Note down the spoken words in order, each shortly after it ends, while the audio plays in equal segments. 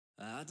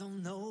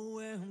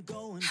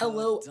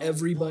Hello,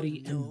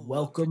 everybody, and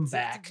welcome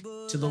back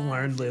to the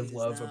Learn, Live,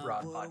 Love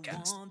Abroad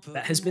podcast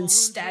that has been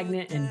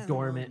stagnant and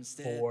dormant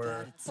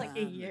for, It's like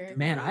a year.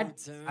 man,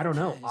 I don't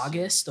know,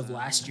 August of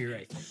last year,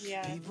 I think.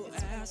 Yeah, it's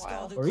been a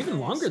while. Or even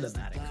longer than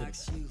that, it could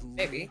have been.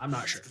 Maybe. I'm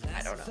not sure.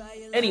 I don't know.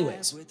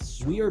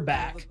 Anyways, we are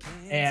back,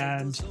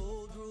 and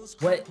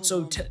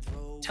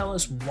tell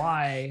us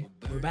why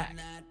we're back.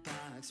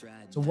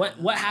 So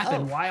what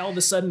happened? Oh. Why all of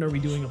a sudden are we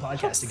doing a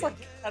podcast again?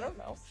 I don't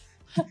know.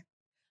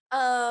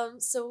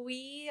 So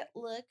we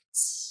looked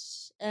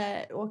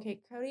at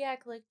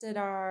Kodiak looked at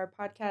our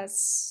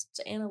podcast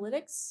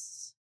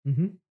analytics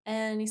Mm-hmm.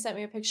 and he sent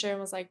me a picture and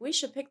was like, we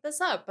should pick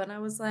this up. And I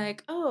was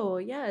like, oh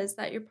yeah, is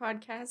that your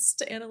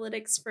podcast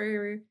analytics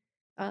for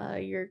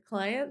your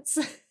clients?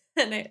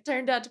 And it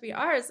turned out to be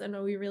ours.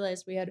 And we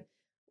realized we had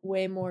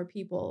way more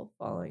people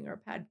following our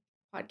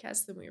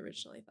podcast than we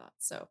originally thought.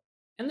 So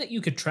And that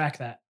you could track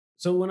that.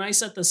 So when I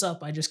set this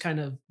up, I just kind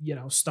of,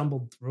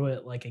 stumbled through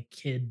it like a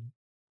kid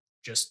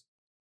just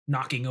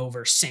knocking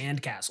over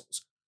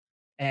sandcastles.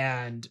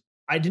 And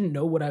I didn't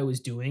know what I was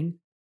doing.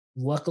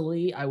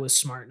 Luckily, I was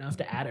smart enough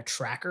to add a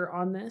tracker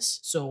on this.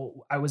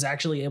 So I was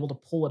actually able to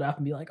pull it up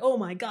and be like, oh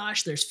my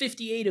gosh, there's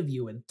 58 of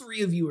you and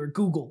 3 of you are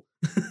Google.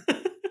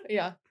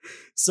 yeah.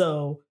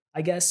 So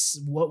I guess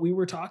what we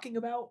were talking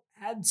about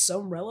had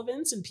some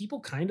relevance and people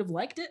kind of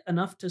liked it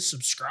enough to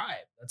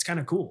subscribe. That's kind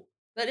of cool.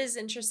 That is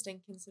interesting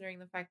considering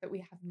the fact that we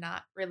have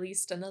not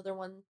released another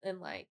one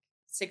in like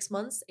 6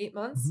 months, 8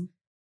 months.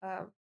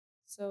 Mm-hmm.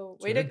 So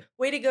way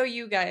to go,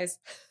 you guys.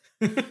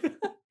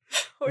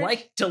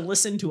 Like to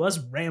listen to us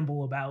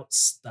ramble about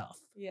stuff.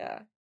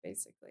 Yeah,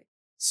 basically.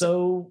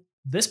 So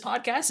this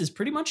podcast is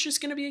pretty much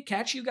just going to be a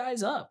catch you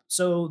guys up.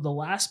 So the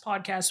last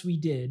podcast we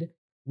did,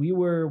 we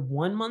were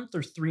 1 month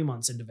or 3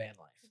 months into van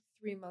life.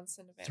 3 months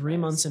into van 3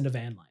 life. months into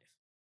van life.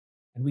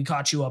 And we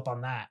caught you up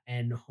on that.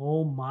 And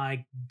oh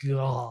my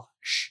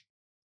gosh,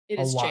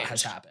 a lot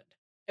has happened.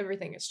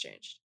 Everything has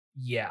changed.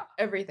 Yeah.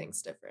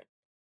 Everything's different.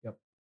 Yep.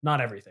 Not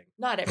everything.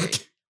 Not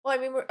everything. Well,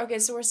 I mean,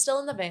 so we're still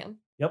in the van.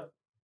 Yep.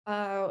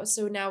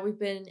 So now we've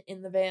been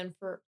in the van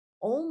for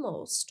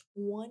almost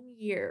 1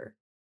 year.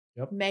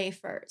 Yep. May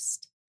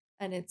 1st.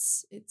 And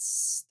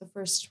it's the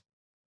first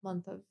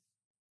month of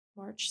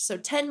March. So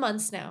 10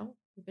 months now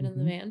we've been in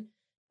the van.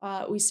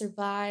 We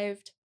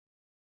survived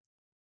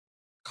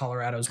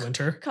Colorado's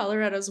winter,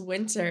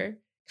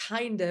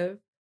 kind of.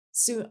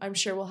 Soon, I'm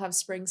sure we'll have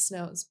spring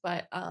snows,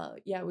 but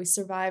yeah, we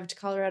survived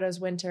Colorado's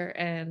winter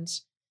and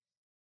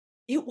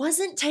it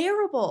wasn't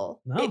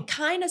terrible. No. It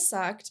kind of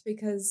sucked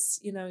because,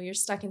 you're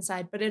stuck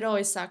inside, but it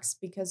always sucks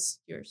because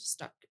you're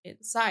stuck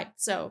inside.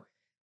 So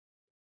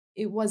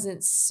it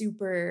wasn't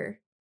super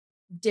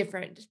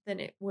different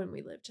than it when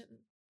we lived in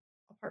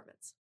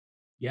apartments.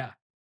 Yeah.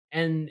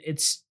 And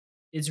it's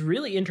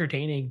really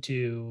entertaining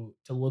to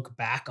look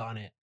back on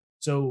it.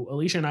 So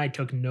Alicia and I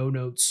took no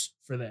notes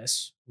for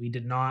this. We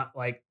did not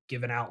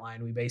give an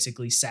outline. We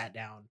basically sat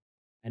down,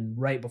 and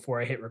right before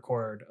I hit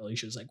record,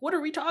 Alicia was like, what are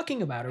we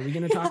talking about? Are we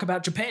going to talk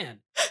about Japan?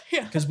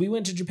 Yeah. Because we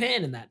went to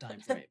Japan in that time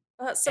frame.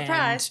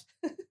 Surprise.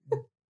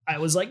 I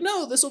was like,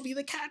 no, this will be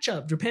the catch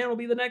up. Japan will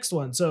be the next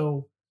one.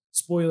 So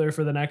spoiler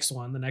for the next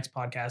one, the next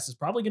podcast is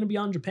probably going to be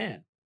on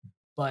Japan.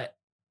 But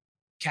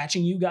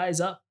catching you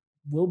guys up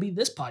will be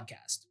this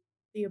podcast.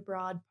 The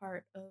abroad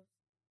part of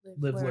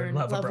Live, Learn,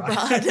 Love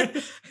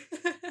Abroad.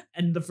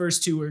 And the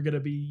first 2 are going to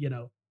be,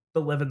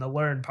 the live and the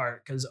learn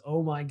part. Because,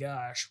 oh my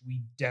gosh,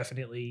 we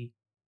definitely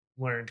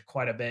learned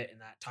quite a bit in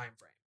that time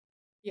frame.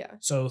 Yeah.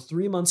 So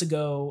 3 months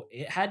ago,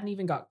 it hadn't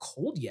even got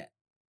cold yet.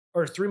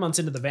 Or 3 months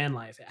into the van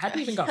life, it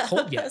hadn't even got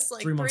cold yet. It's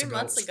like 3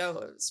 months ago,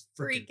 it was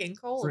freaking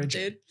cold,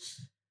 frigid.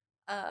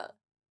 Dude.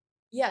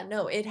 Yeah,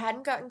 no, it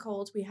hadn't gotten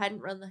cold. We hadn't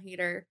run the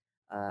heater.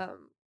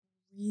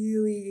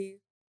 Really,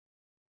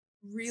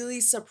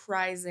 really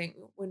surprising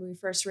when we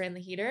first ran the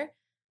heater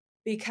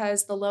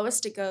because the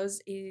lowest it goes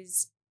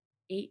is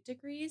 8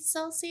 degrees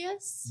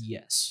Celsius.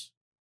 Yes.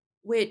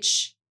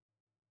 Which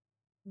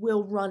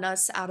will run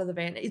us out of the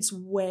van. It's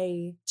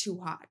way too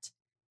hot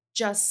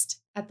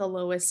just at the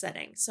lowest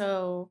setting.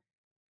 So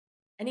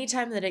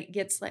anytime that it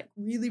gets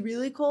really,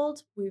 really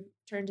cold, we've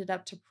turned it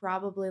up to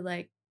probably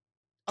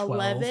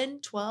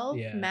 11, 12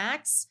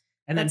 max.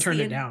 And then turn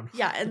it down.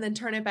 Yeah, and then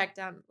turn it back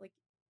down.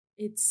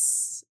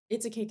 It's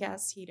a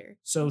kick-ass heater.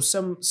 So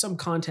some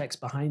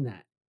context behind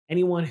that.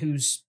 Anyone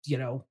who's,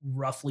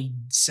 roughly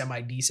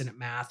semi-decent at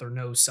math or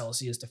knows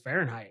Celsius to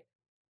Fahrenheit.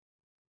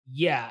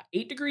 Yeah,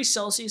 8 degrees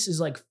Celsius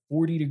is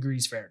 40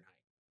 degrees Fahrenheit.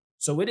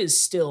 So it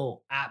is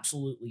still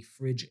absolutely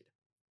frigid.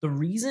 The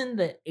reason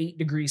that 8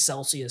 degrees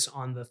Celsius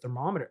on the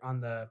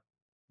thermostat,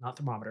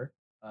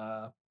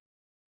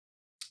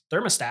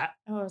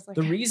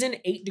 the reason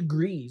 8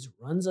 degrees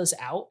runs us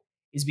out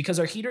is because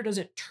our heater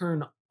doesn't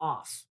turn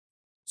off.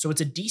 So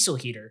it's a diesel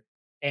heater.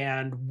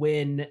 And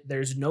when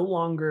there's no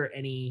longer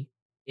any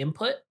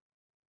input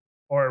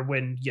or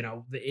when,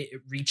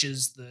 it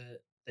reaches the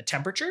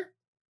temperature,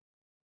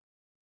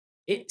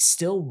 it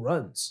still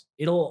runs.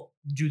 It'll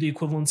do the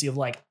equivalency of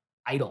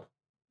idle.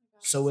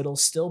 So it'll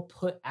still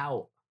put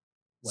out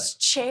What? This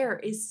chair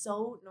is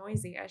so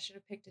noisy. I should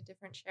have picked a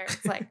different chair.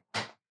 It's like,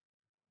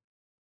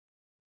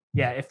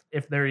 Yeah,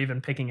 if they're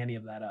even picking any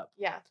of that up.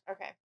 yeah,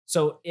 okay.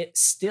 So it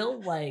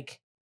still like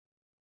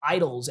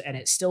idles and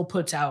it still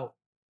puts out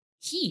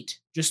heat,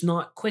 just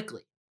not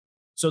quickly.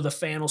 So the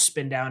fan will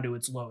spin down to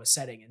its lowest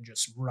setting and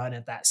just run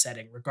at that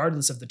setting,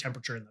 regardless of the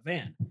temperature in the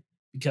van,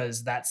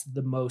 because that's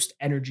the most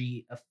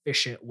energy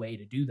efficient way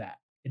to do that.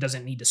 It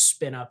doesn't need to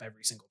spin up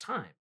every single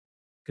time,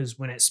 because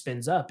when it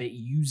spins up, it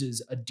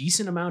uses a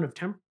decent amount of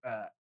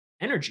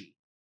energy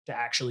to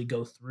actually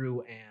go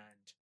through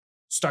and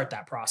start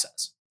that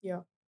process.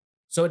 Yeah.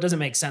 So it doesn't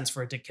make sense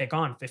for it to kick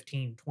on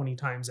 15, 20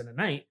 times in a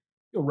night.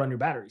 You'll run your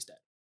batteries dead.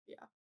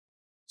 Yeah.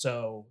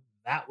 So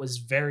that was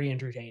very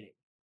entertaining.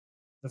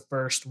 The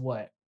first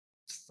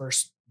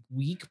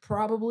week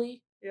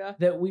probably Yeah.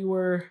 that we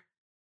were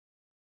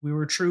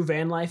true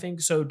van lifing.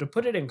 So to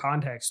put it in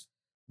context,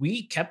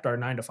 we kept our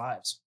 9 to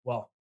 5s.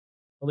 Well,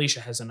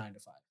 Alicia has a 9 to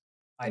 5.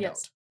 I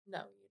Yes. don't.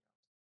 No, you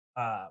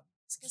don't. I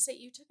was gonna say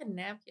you took a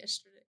nap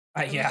yesterday.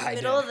 Yeah, in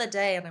the middle of the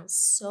day, and I'm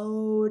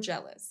so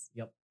jealous.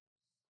 Yep.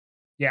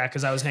 Yeah,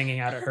 because I was hanging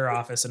out at her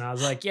office, and I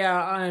was like, "Yeah,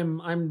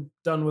 I'm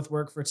done with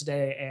work for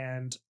today,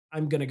 and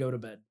I'm gonna go to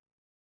bed."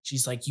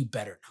 She's like, "You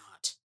better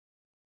not."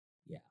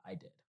 Yeah, I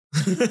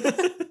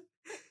did.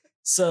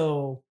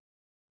 So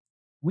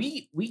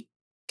we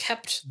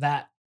kept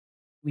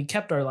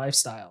our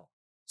lifestyle.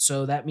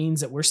 So that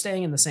means that we're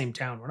staying in the same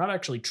town. We're not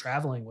actually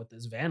traveling with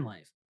this van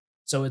life.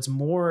 So it's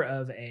more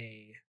of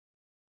an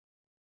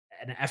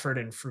effort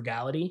in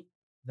frugality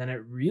than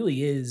it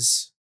really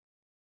is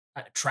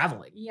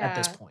traveling at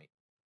this Yeah. point.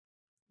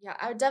 Yeah,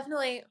 I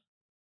definitely.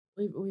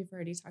 We've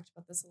already talked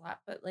about this a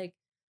lot, but like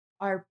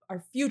our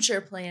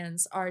future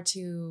plans are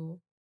to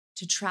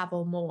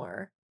travel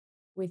more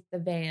with the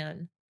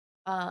van,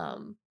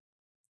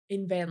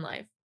 in van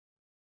life.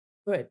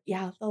 But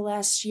yeah, the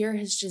last year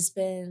has just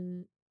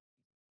been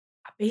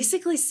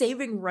basically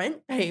saving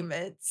rent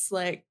payments,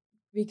 like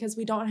because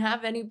we don't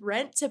have any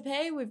rent to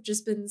pay. We've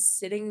just been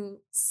sitting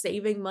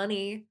saving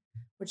money,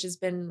 which has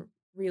been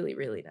really,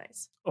 really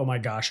nice. Oh my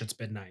gosh, it's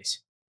been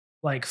nice.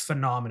 Like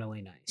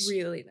phenomenally nice.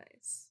 Really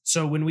nice.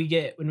 So when we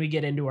get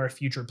into our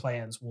future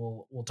plans,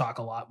 we'll talk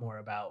a lot more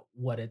about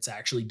what it's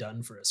actually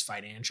done for us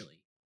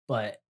financially.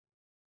 But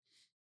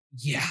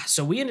yeah,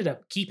 so we ended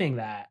up keeping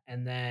that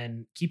and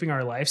then keeping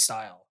our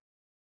lifestyle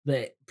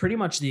pretty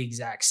much the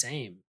exact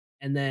same.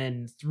 And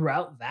then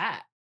throughout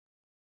that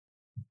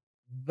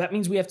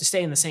means we have to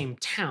stay in the same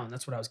town.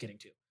 That's what I was getting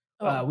to.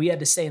 Oh, We had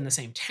to stay in the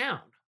same town,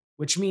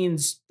 which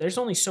means there's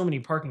only so many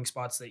parking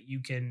spots that you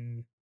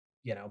can,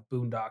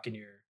 boondock in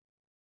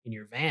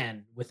your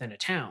van within a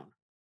town.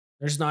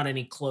 There's not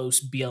any close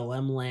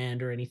BLM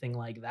land or anything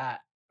like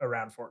that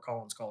around Fort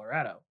Collins,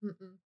 Colorado.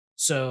 mm-mm.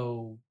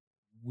 So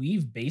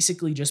we've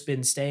basically just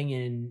been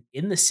staying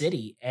in the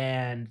city.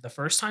 And the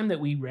first time that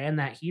we ran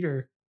that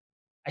heater,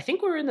 I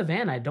think we were in the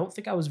van. I don't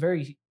think I was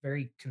very,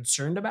 very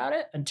concerned about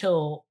it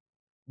until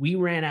we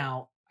ran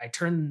out. I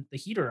turned the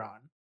heater on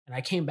and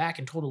I came back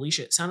and told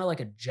Alicia it sounded like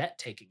a jet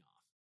taking off.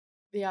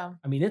 Yeah,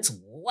 I mean, it's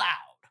loud.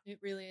 it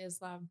really is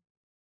loud.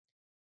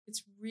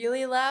 It's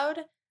really loud,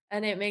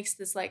 and it makes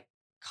this like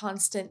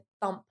constant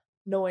thump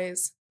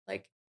noise,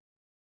 like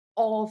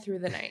all through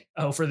the night.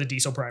 Oh, for the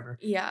diesel primer.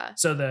 Yeah,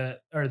 So the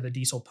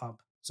diesel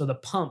pump. So the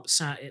pump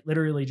sound, it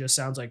literally just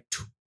sounds like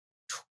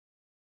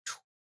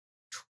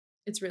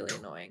it's really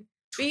annoying.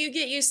 But you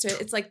get used to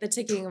it. It's like the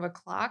ticking of a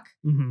clock,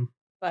 mm-hmm.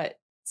 but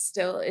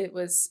still it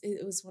was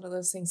one of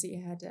those things that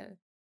you had to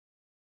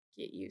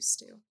get used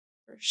to,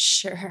 for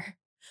sure.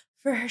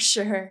 For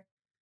sure.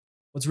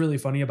 What's really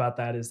funny about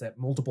that is that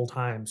multiple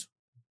times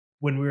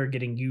when we were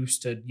getting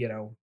used to,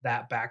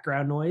 that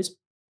background noise,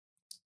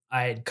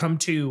 I'd come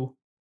to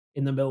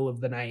in the middle of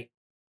the night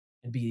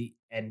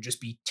and just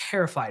be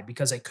terrified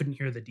because I couldn't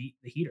hear the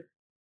heater.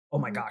 Oh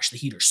my Mhm. gosh, the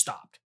heater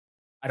stopped.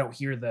 I don't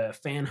hear the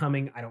fan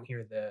humming. I don't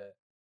hear the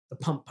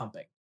pump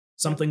pumping.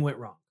 Something went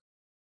wrong.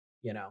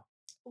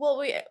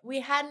 Well, we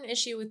had an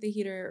issue with the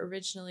heater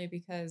originally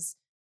because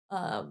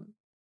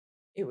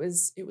it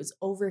was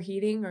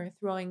overheating or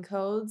throwing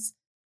codes,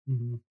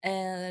 Mm-hmm.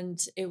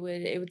 and it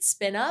would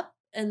spin up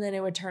and then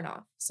it would turn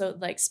off. So it'd,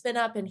 like, spin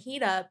up and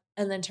heat up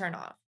and then turn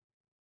off.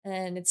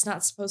 And it's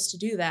not supposed to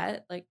do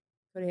that. Like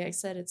Kodiak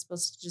said, it's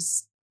supposed to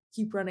just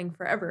keep running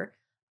forever.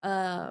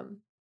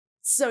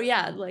 So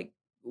yeah, like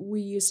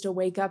we used to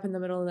wake up in the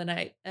middle of the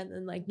night and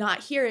then like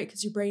not hear it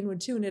because your brain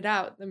would tune it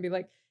out and be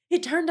like,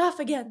 it turned off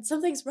again.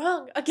 Something's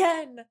wrong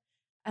again.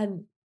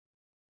 And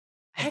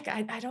heck,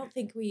 I don't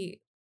think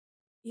we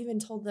even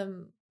told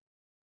them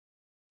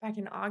back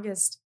in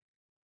August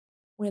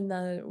when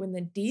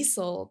the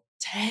diesel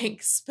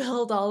tank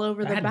spilled all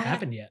over That the hadn't back.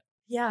 happened yet.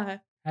 Yeah.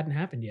 Hadn't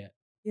happened yet.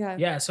 Yeah.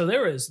 Yeah, so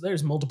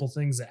there's multiple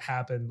things that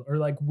happened or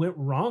like went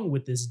wrong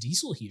with this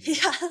diesel heater.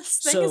 Yeah, this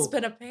thing has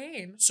been a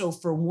pain. So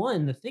for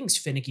one, the thing's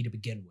finicky to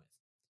begin with.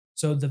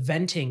 So the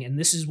venting, and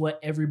this is what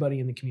everybody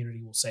in the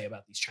community will say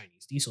about these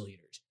Chinese diesel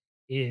heaters,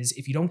 is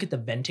if you don't get the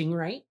venting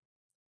right,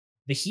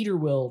 the heater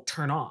will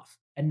turn off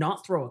and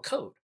not throw a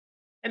code.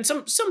 And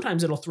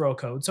sometimes it'll throw a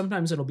code.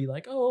 Sometimes it'll be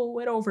like, oh,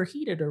 it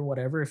overheated or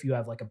whatever if you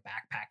have like a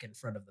backpack in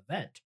front of the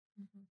vent.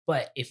 Mhm.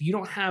 But if you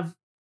don't have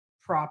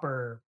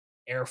proper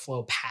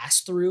airflow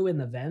pass through in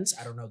the vents,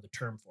 I don't know the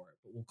term for it,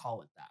 but we'll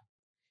call it that.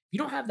 If you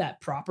don't have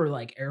that proper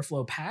like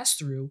airflow pass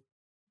through,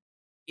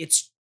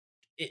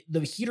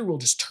 the heater will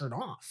just turn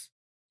off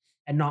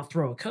and not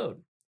throw a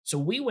code. So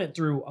we went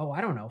through, oh,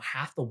 I don't know,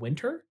 half the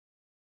winter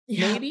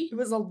Yeah, maybe it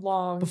was a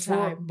long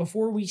time.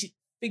 before we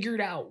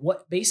figured out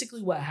what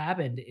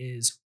happened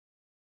is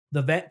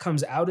the vent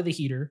comes out of the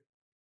heater,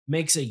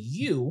 makes a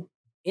U.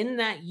 In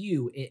that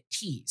U, it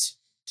tees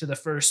to the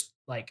first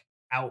like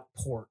out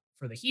port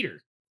for the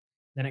heater.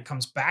 Then it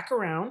comes back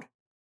around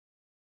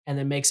and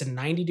then makes a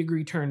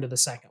 90-degree turn to the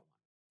second one.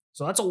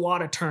 So that's a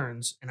lot of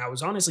turns. And I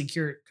was honestly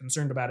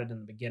concerned about it in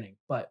the beginning,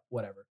 but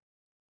whatever.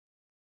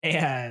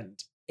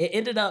 And it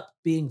ended up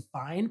being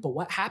fine. But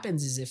what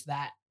happens is if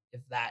that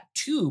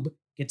tube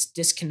gets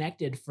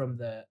disconnected from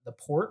the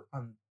port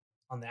on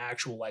the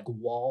actual like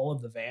wall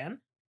of the van,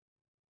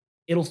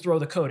 it'll throw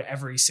the code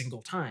every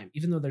single time,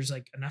 even though there's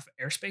like enough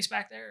airspace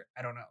back there.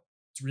 I don't know.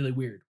 It's really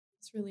weird.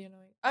 It's really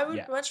annoying. I would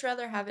Yeah. much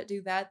rather have it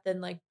do that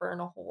than like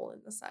burn a hole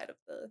in the side of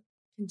the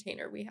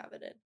container we have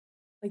it in.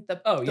 Like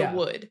the yeah.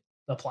 wood.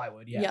 The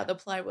plywood, yeah. Yeah, the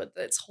plywood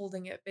that's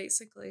holding it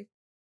basically.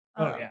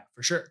 Yeah,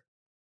 for sure.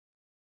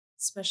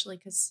 Especially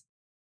because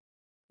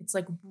it's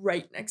like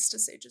right next to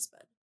Sage's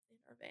bed in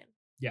our van.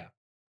 Yeah.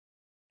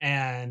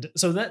 And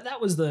so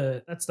that's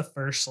the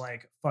first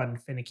like fun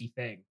finicky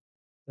thing.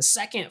 The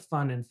second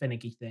fun and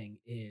finicky thing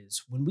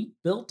is when we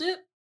built it,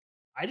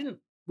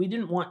 we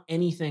didn't want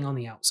anything on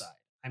the outside.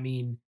 I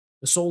mean,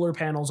 the solar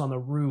panels on the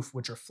roof,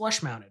 which are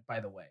flush mounted, by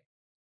the way,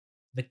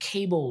 the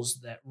cables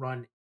that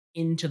run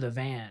into the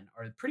van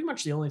are pretty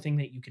much the only thing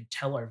that you could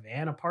tell our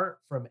van apart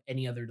from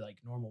any other like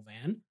normal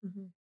van.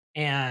 Mhm.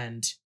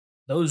 And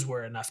those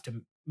were enough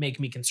to make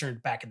me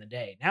concerned back in the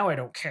day. Now I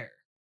don't care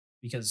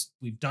because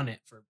we've done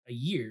it for a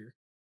year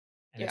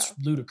and it's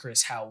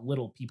ludicrous how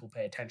little people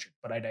pay attention,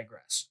 but I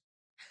digress.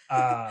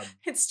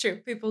 It's true.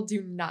 People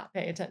do not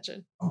pay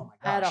attention. Oh my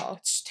gosh. At all.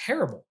 It's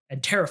terrible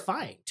and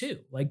terrifying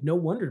too. Like no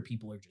wonder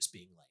people are just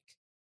being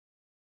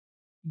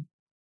like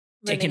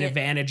taken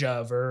advantage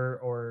of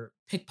or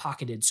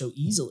pickpocketed so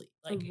easily.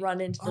 Like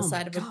run into the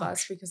side of a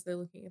bus because they're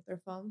looking at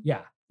their phone.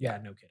 Yeah,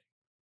 no kidding.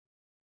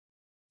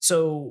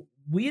 So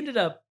we ended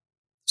up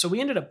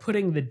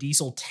putting the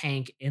diesel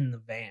tank in the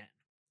van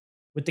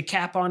with the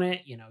cap on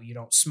it. You know, you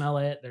don't smell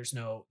it. There's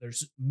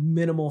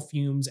minimal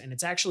fumes, and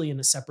it's actually in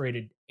a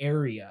separated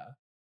area,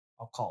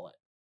 I'll call it.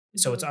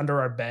 So it's under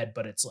our bed,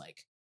 but it's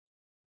like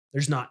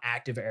there's not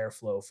active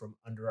airflow from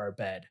under our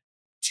bed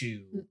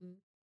to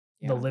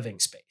the living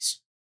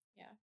space.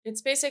 Yeah.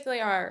 It's basically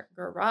our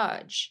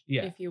garage,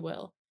 if you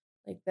will.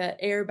 Like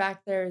the air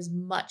back there is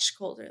much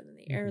colder than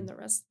the air in the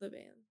rest of the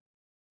van.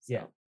 So.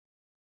 Yeah.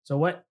 So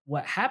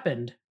what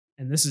happened,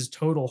 and this is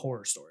total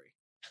horror story.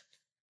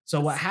 So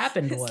what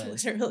happened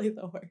was literally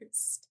the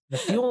worst. The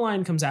fuel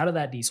line comes out of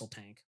that diesel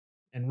tank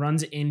and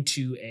runs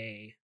into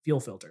a fuel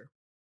filter,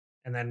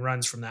 and then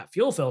runs from that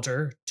fuel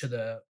filter to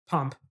the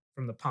pump,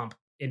 from the pump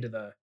into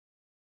the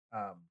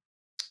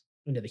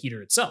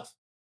heater itself.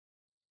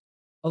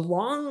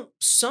 Along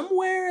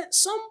somewhere at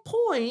some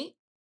point,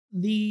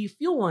 the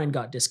fuel line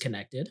got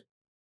disconnected,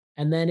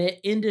 and then it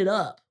ended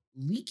up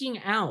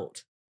leaking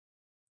out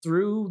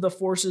through the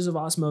forces of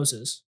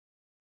osmosis.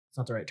 It's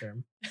not the right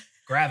term.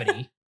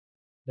 Gravity.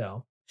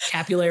 No.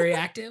 Capillary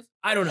active?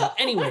 I don't know.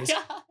 Anyways,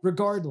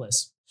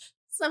 regardless.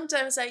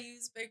 Sometimes I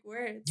use big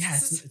words. Yeah,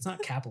 it's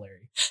not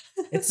capillary.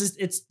 It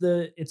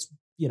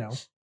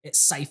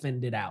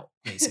siphoned it out,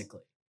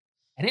 basically.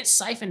 And it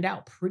siphoned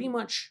out pretty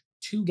much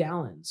 2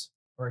 gallons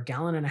or 1.5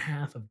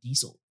 gallons of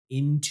diesel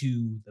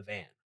into the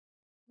van.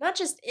 Not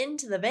just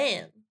into the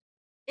van,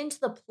 into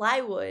the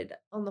plywood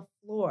on the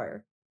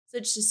floor. So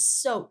it's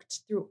just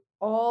soaked through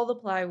all the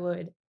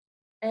plywood.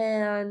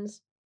 And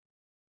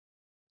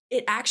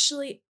it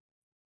actually,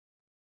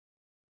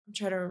 I'm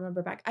trying to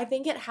remember back. I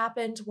think it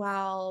happened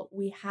while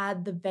we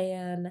had the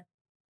van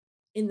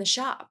in the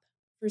shop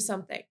for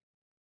something.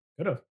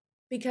 Could have.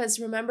 Because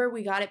remember,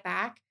 we got it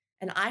back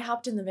and I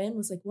hopped in the van,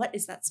 was like, what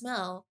is that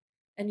smell?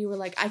 And you were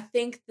like, I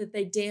think that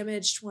they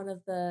damaged one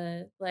of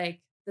the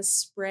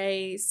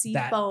spray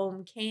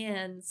seafoam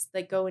cans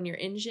that go in your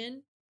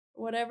engine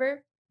or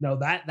whatever. No,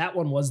 that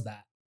one was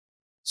that.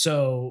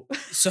 So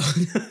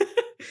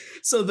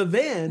so the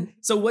van,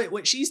 so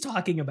what she's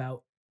talking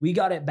about, we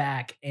got it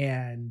back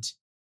and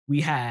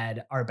we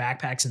had our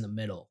backpacks in the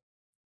middle,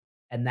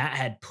 and that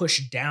had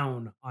pushed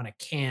down on a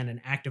can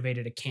and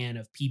activated a can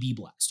of PB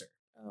Blaster,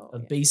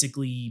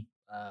 basically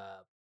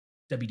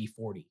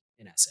WD-40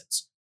 in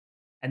essence.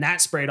 And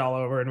that sprayed all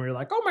over, and we were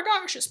like, oh my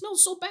gosh, it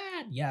smells so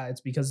bad. Yeah,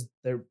 it's because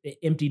it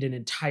emptied an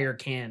entire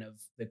can of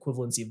the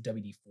equivalency of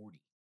WD-40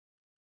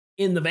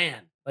 in the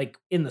van, like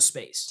in the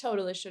space.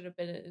 Totally should have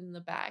been in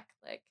the back.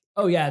 Like,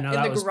 oh yeah, no, in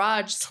that the was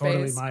garage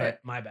totally space.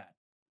 my bad.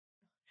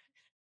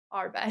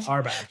 Our bad.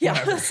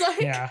 Yeah,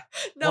 like, yeah.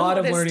 A lot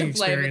of learning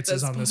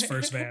experiences on this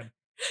first van,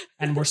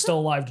 and we're still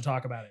alive to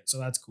talk about it, so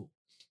that's cool.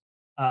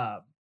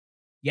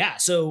 Yeah,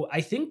 so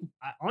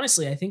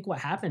honestly, I think what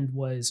happened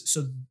was,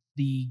 so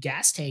the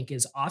gas tank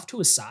is off to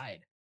a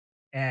side,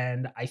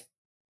 and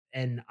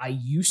I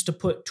used to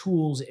put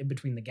tools in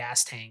between the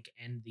gas tank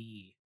and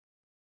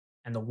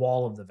the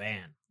wall of the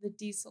van. The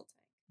diesel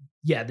tank.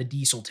 Yeah, the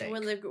diesel And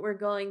when tank. we're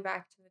going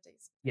back to the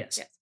diesel. Yes.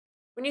 Yes.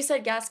 When you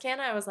said gas can,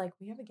 I was like,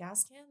 we have a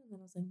gas can? And then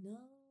I was like, no,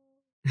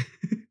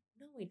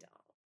 no, we don't.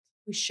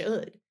 We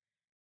should.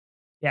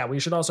 Yeah, we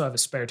should also have a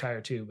spare tire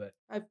too, but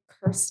I've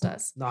cursed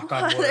us. knock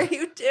on What wood. are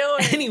you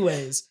doing?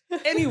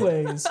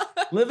 Anyways,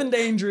 living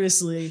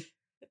dangerously,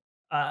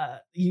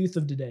 youth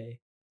of today.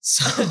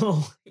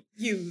 So,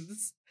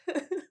 Youths.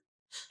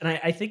 and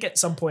I think at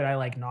some point I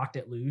like knocked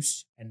it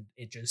loose and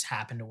it just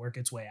happened to work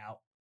its way out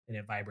and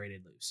it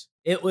vibrated loose.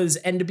 It was,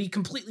 and to be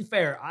completely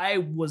fair, I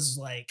was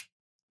like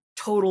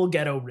total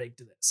ghetto rigged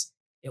to this.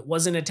 It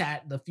wasn't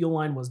attached, the fuel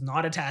line was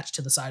not attached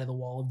to the side of the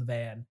wall of the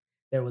van.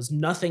 There was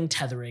nothing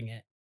tethering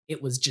it.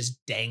 It was just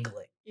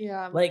dangling.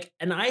 Yeah. Like,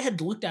 and I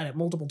had looked at it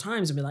multiple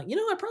times and been like,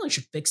 I probably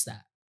should fix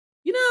that.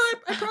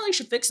 I probably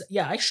should fix it.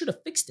 Yeah, I should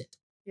have fixed it.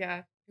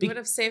 Yeah. It would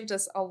have saved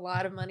us a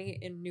lot of money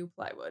in new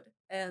plywood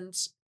and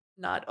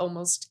not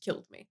almost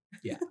killed me.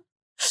 Yeah.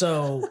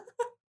 So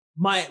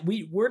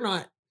we're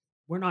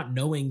not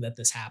knowing that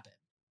this happened.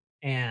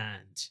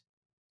 And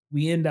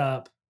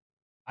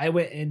I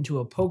went into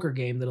a poker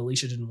game that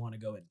Alicia didn't want to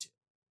go into.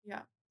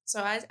 Yeah.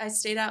 So I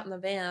stayed out in the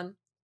van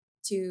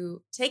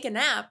to take a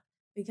nap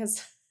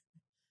because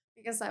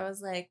I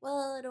was like,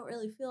 well, I don't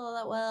really feel all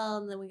that well.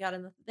 And then we got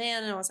in the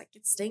van and I was like,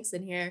 it stinks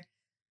in here.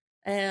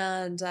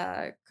 And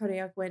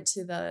Kodiak went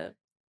to the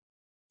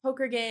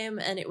poker game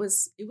and it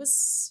was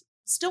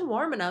still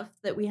warm enough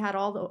that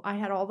I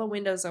had all the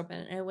windows open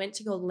and I went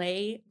to go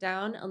lay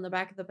down on the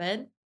back of the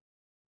bed.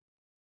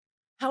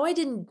 How I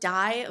didn't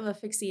die of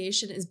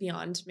asphyxiation is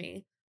beyond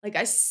me. Like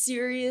I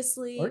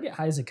seriously, Or get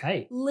high as a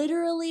kite.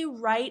 literally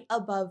right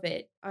above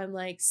it. I'm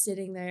like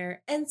sitting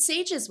there and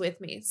Sage is with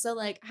me. So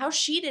like how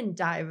she didn't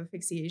die of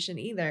asphyxiation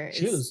either.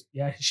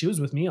 She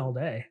was with me all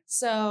day.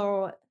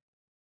 So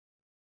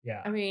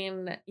yeah. I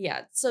mean,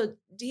 yeah. So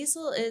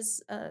diesel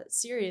is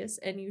serious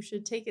and you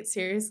should take it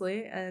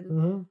seriously.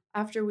 And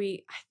after I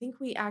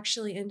think we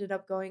actually ended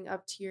up going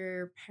up to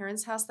your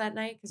parents' house that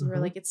night because we were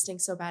like, it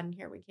stinks so bad in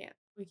here. We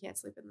can't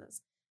sleep in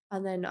this.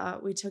 And then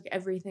we took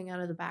everything out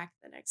of the back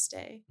the next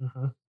day.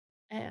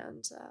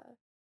 And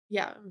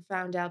yeah, and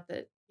found out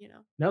that,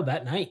 No,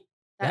 that night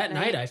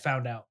I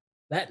found out.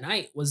 That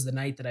night was the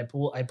night that I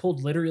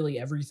pulled literally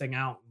everything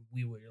out.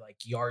 We were like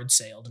yard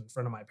sailed in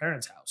front of my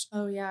parents' house.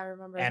 Oh yeah, I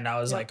remember. And I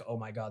was like, oh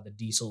my God, the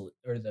diesel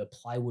or the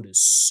plywood is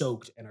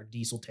soaked and our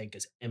diesel tank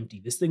is empty.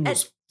 This thing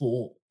was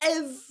full.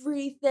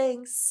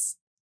 Everything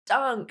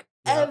stunk.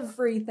 Yeah.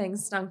 Everything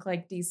stunk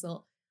like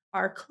diesel.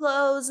 Our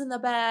clothes in the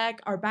back,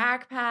 our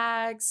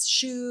backpacks,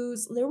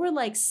 shoes. There were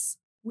like,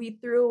 we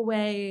threw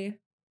away.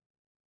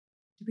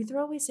 Did we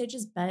throw away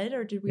Sage's bed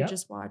or did we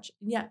just watch?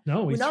 Yeah.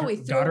 No, we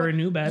got her a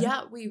new bed.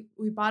 Yeah, we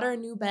bought her a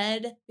new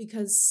bed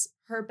because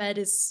her bed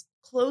is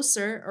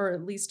closer, or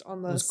at least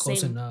on the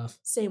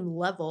same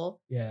level.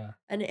 Yeah.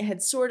 And it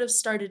had sort of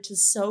started to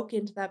soak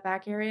into that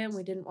back area and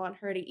we didn't want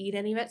her to eat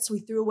any of it. So we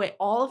threw away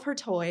all of her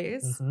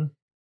toys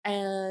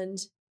and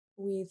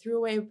we threw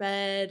away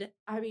bed.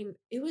 I mean,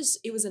 it was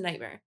a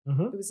nightmare.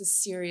 It was a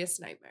serious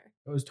nightmare.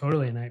 It was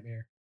totally a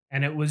nightmare.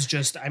 And it was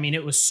just, I mean,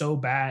 it was so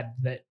bad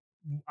that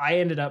I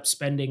ended up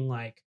spending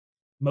like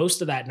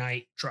most of that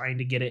night trying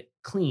to get it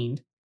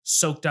cleaned,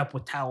 soaked up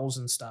with towels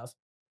and stuff.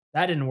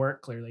 That didn't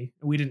work, clearly.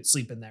 We didn't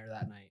sleep in there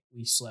that night.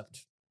 We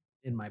slept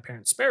in my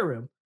parents' spare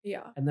room.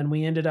 Yeah. And then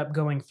we ended up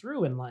going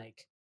through and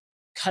like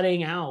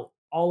cutting out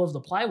all of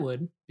the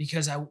plywood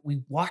because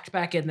we walked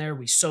back in there,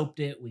 we soaped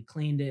it, we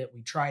cleaned it,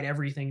 we tried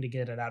everything to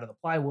get it out of the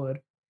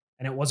plywood,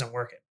 and it wasn't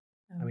working.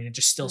 I mean, it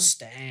just still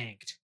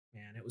stanked,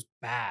 man. It was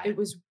bad. It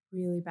was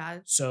really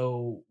bad.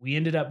 So we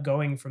ended up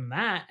going from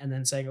that and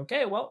then saying,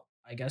 okay, well,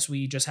 I guess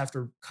we just have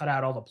to cut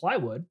out all the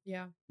plywood.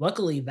 Yeah.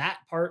 Luckily, that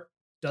part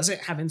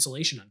doesn't have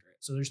insulation under it.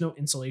 So there's no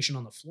insulation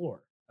on the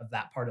floor of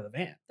that part of the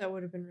van. That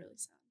would have been really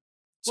sad.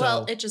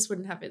 So, it just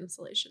wouldn't have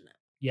insulation now.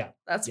 Yeah.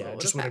 That's what it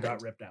just would have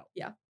got ripped out.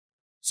 Yeah.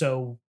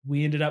 So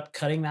we ended up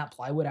cutting that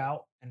plywood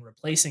out and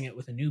replacing it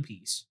with a new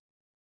piece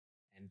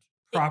and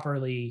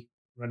properly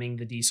running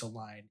the diesel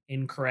line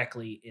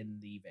incorrectly in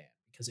the van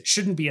because it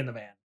shouldn't be in the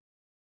van.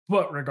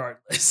 But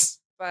regardless.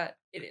 But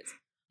it is.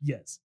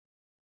 Yes.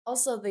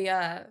 Also,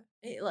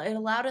 it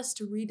allowed us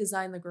to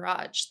redesign the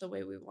garage the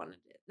way we wanted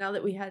it. Now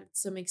that we had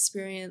some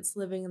experience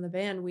living in the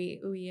van,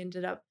 we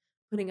ended up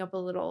putting up a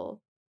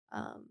little,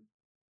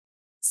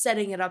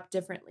 setting it up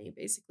differently,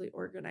 basically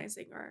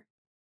organizing our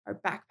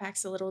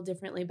backpacks a little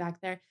differently back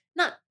there.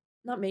 Not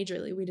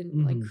majorly. We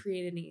didn't like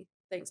create any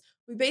things.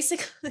 We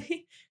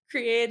basically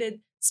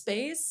created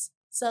space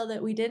so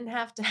that we didn't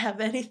have to have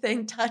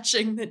anything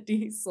touching the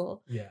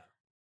diesel. Yeah.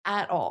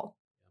 At all.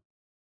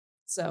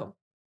 So,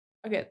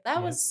 okay,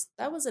 that was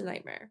a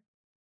nightmare.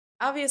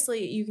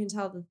 Obviously, you can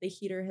tell that the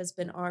heater has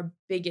been our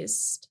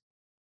biggest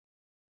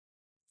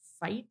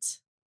fight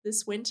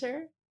this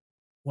winter.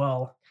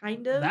 Well,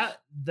 kind of. That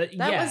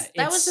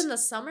was in the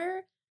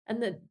summer,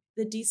 And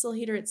the diesel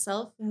heater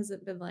itself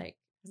hasn't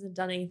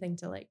done anything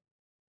to like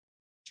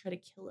try to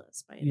kill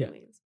us by any Yeah.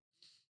 means.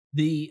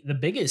 The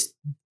biggest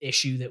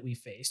issue that we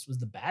faced was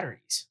the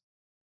batteries.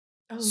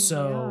 Oh yeah.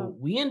 So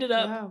we ended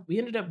up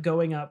Yeah.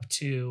 going up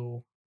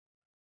to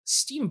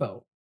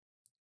Steamboat,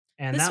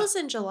 and This that was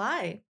in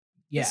July.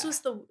 This yeah, was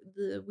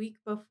the week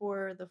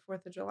before the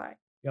 4th of July.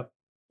 yep.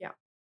 Yeah.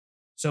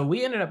 So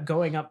we ended up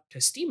going up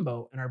to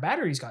Steamboat, and our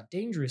batteries got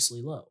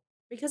dangerously low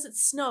Because it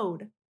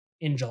snowed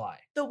in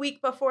July. the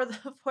week before the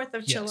 4th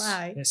of Yes,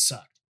 July. it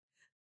sucked.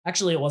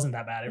 Actually, it wasn't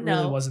that bad. It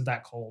really No. wasn't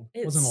that cold.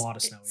 It wasn't a lot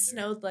of It snow either.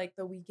 snowed like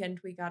the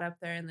weekend we got up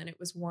there, and then it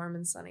was warm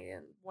and sunny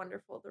and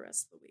wonderful the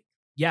rest of the week.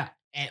 Yeah,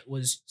 and it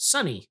was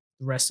sunny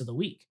the rest of the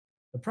week.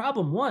 The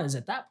problem was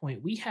at that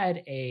point we had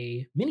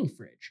a mini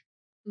fridge,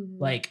 Mhm.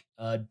 like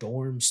a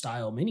dorm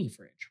style mini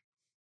fridge.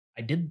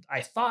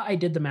 I thought I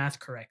did the math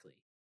correctly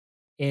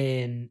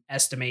in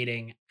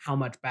estimating how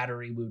much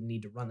battery we would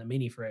need to run the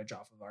mini fridge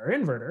off of our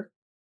inverter.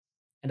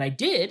 And I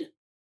did,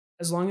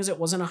 as long as it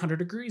wasn't 100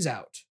 degrees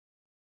out.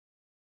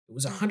 It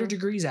was 100 Mhm.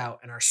 degrees out,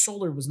 and our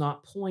solar was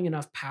not pulling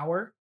enough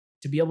power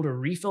to be able to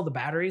refill the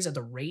batteries at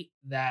the rate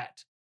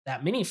that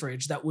that mini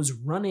fridge that was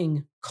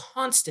running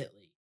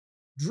constantly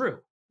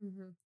drew.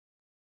 Mhm.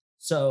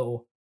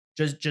 So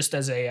just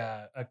as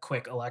a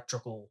quick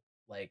electrical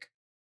like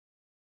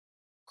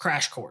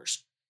crash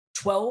course,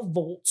 12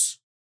 volts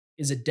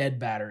is a dead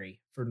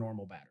battery for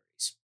normal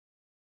batteries.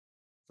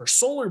 For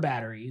solar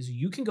batteries,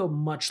 you can go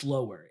much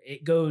lower.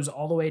 It goes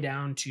all the way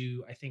down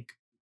to, I think,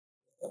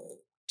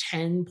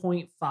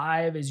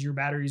 10.5 as your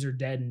batteries are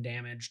dead and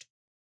damaged.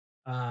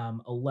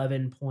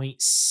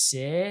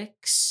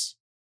 11.6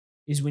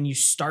 is when you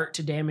start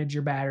to damage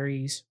your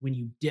batteries. When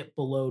you dip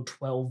below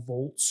 12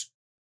 volts,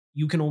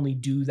 you can only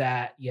do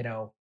that,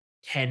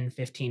 10,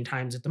 15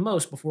 times at the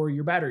most before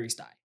your batteries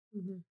die.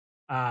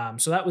 Mhm.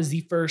 So that was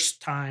the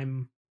first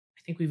time.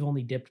 I think we've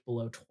only dipped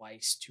below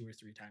twice, 2 or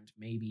 3 times,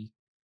 maybe.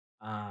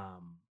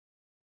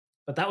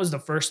 But that was the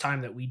first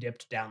time that we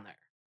dipped down there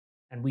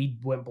and we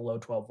went below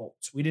 12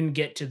 volts. We didn't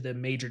get to the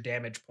major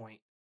damage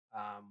point.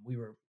 We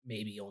were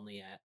maybe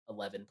only at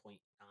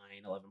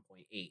 11.9,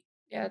 11.8.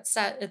 Yeah, it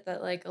sat at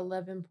that like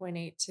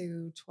 11.8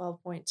 to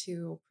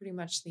 12.2 pretty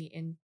much the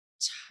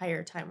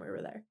entire time we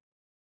were there.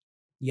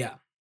 Yeah.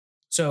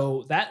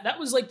 So that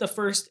was like the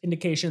first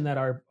indication that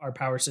our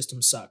power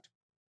system sucked.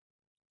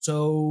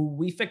 So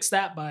we fixed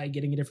that by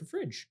getting a different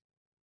fridge.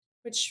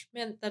 Which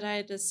meant that I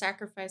had to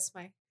sacrifice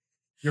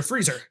Your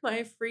freezer.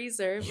 my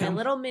freezer. My Yeah.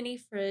 little mini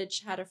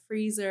fridge had a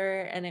freezer,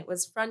 and it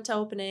was front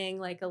opening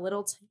like a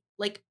little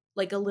like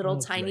a little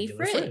tiny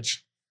Regular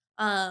fridge.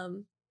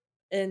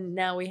 And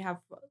now we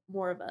have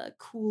more of a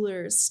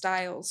cooler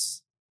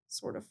styles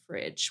sort of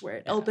fridge where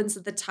it Yeah. opens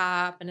at the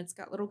top and it's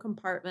got little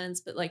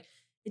compartments, but like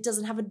it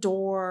doesn't have a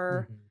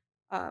door,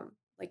 Mhm.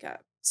 like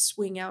a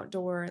swing out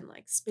door and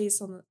like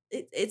space on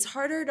it's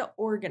harder to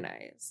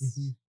organize.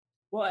 Mhm.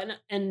 Well,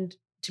 and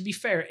to be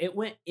fair, it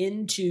went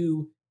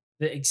into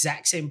the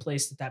exact same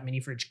place that that mini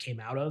fridge came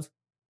out of.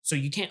 So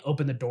you can't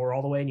open the door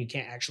all the way and you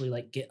can't actually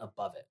like get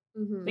above it. I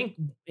Mhm. think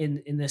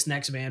in this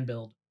next van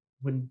build,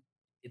 when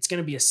it's going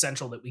to be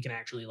essential that we can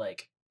actually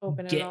like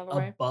Open it all get the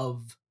way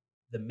above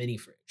the mini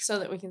fridge. so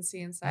that we can see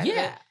inside of it.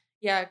 Yeah.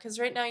 Yeah, because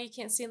right now you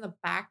can't see in the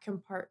back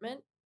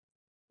compartment,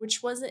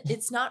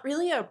 it's not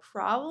really a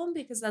problem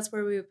because that's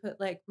where we would put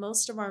like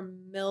most of our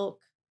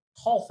milk,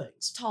 Tall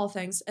things. tall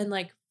things, and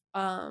like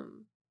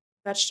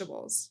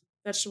vegetables.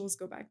 Vegetables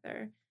go back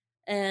there.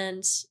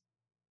 And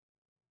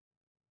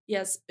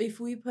yes, if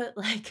we put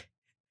like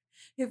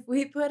if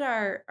we put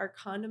our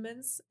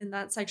condiments in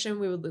that section,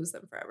 we would lose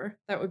them forever.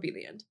 That would be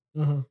the end.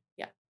 Mhm.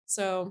 Yeah.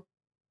 So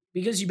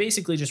Because you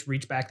basically just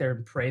reach back there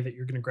and pray that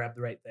you're going to grab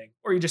the right thing.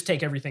 Or you just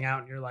take everything out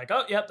and you're like,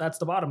 oh, yep, that's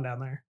the bottom down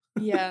there.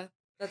 yeah,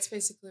 that's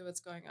basically what's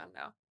going on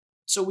now.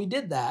 So we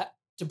did that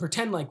to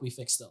pretend like we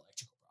fixed the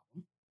electrical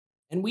problem.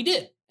 And we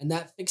did. And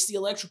that fixed the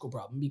electrical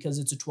problem because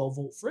it's a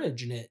 12-volt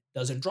fridge and it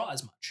doesn't draw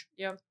as much.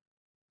 Yeah.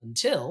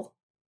 Until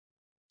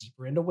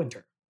deeper into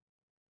winter.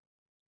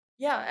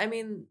 Yeah, I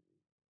mean,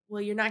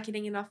 well, you're not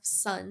getting enough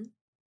sun.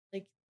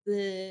 Like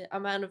the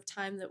amount of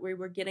time that we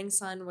were getting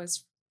sun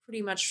was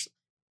pretty much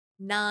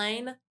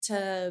 9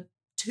 to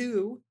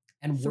 2,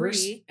 And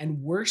 3.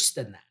 worse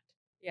than that.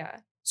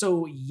 Yeah.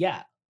 So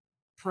yeah,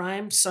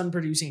 prime sun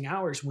producing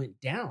hours went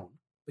down.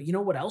 But you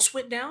know what else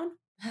went down?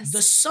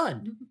 The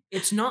sun.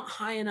 It's not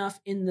high enough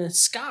in the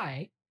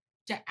sky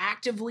to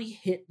actively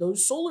hit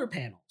those solar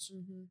panels.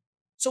 Mhm.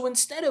 So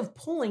instead of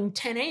pulling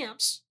 10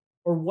 amps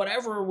or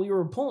whatever we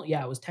were pulling,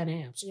 yeah, it was 10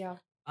 amps. Yeah.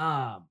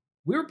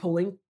 We were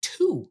pulling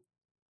 2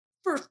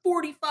 for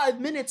 45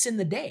 minutes in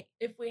the day.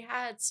 If we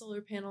had solar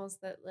panels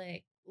that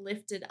like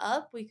lifted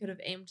up, we could have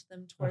aimed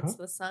them towards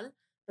the sun.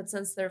 But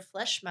since they're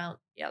flesh mount,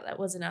 yeah, that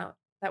wasn't out.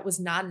 That was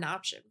not an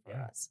option for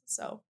Yeah. us.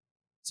 So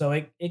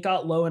it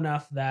got low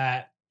enough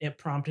that it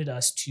prompted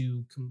us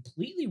to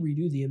completely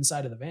redo the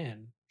inside of the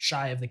van,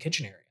 shy of the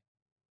kitchen area.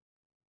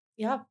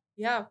 yeah,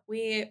 yeah.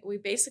 We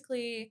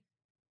basically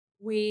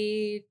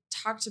we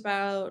talked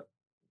about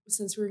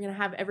since we were gonna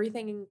have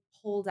everything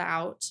pulled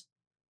out,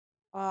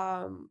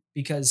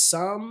 Because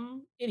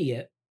some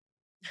idiot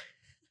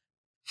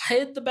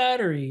hid the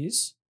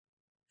batteries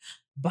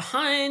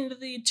behind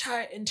the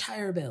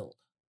entire build.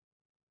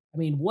 I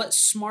mean, what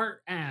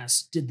smart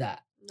ass did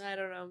that? I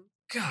don't know.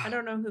 God, I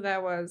don't know who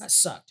that was. that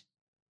sucked.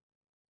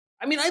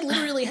 I mean, I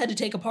literally had to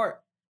take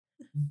apart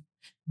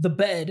the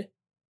bed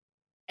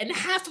and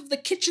half of the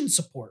kitchen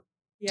support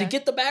to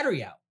get the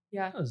battery out.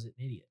 Yeah. I was an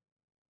idiot.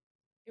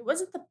 It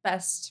wasn't the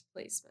best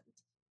placement,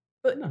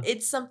 but No.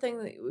 it's something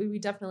that we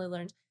definitely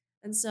learned.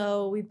 And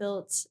so we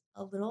built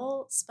a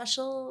little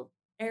special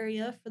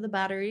area for the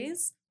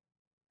batteries,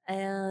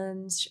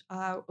 and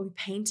we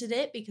painted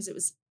it because it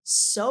was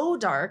so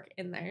dark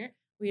in there.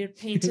 We had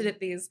painted it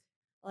these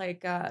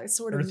like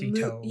sort of Earthy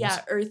tones.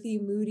 earthy,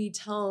 moody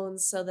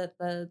tones, so that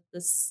the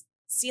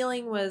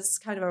ceiling was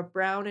kind of a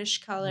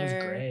brownish color. It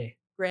was gray.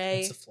 Gray.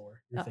 That's the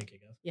floor you're thinking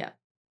of. Yeah.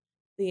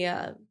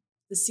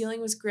 The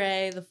ceiling was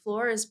gray. The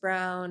floor is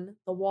brown.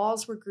 The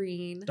walls were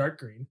green. Dark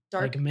green.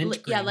 Like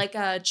mint green. Yeah, like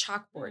a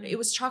chalkboard. It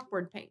was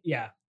chalkboard paint.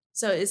 Yeah.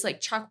 So it's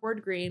like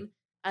chalkboard green,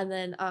 and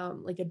then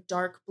like a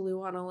dark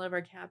blue on all of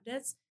our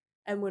cabinets.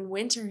 And when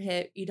winter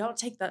hit, you don't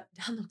take down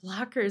the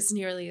blockers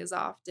nearly as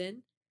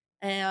often.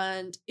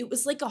 And it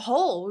was like a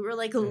hole. We were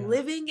like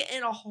living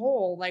in a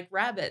hole like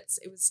rabbits.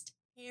 It was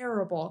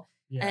terrible.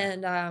 Yeah.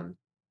 And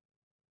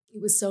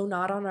it was so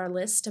not on our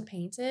list to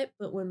paint it.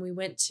 But when we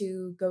went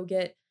to go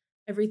get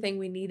everything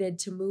we needed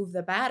to move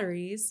the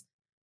batteries,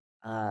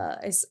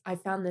 I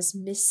found this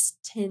mismixed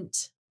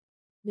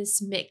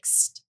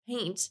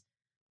paint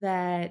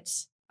that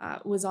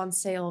was on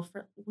sale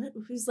for it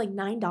was like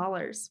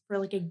 $9 for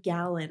like a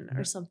gallon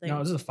or something. No, it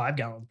was a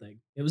 5-gallon thing.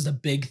 It was the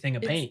big thing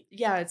of paint.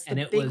 Yeah, it's the and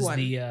it big was one.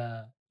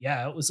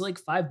 It was like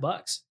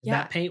 $5. Yeah.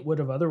 That paint would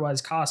have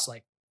otherwise cost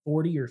like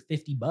 $40 or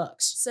 $50.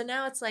 So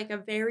now it's like a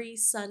very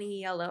sunny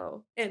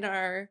yellow in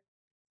our,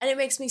 and it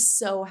makes me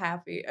so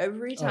happy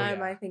every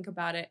time I think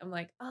about it. I'm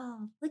like,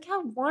 oh, look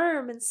how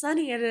warm and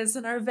sunny it is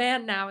in our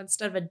van now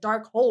instead of a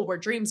dark hole where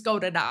dreams go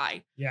to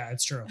die. Yeah,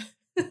 it's true.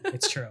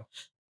 It's true.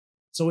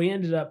 So we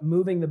ended up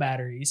moving the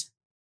batteries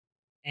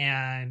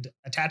and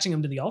attaching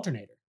them to the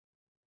alternator.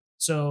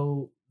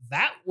 So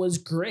that was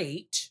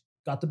great.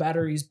 Got the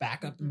batteries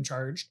back up and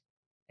charged,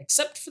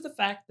 except for the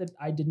fact that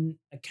I didn't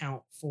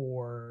account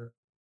for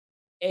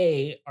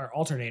our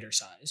alternator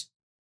size,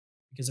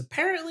 because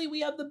apparently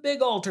we have the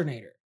big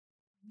alternator.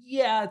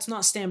 Yeah, it's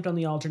not stamped on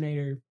the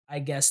alternator. I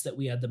guess that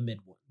we had the mid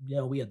one.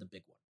 Yeah, we had the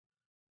big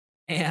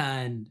one.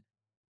 And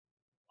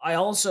I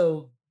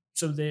also,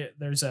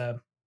 there's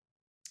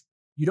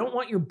you don't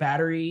want your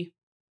battery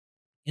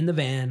in the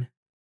van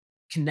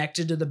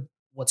connected to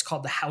what's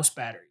called the house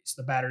batteries,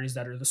 the batteries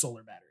that are the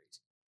solar batteries.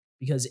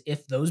 Because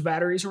if those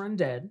batteries run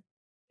dead,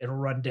 it'll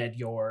run dead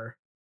your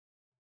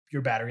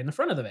battery in the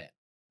front of the van.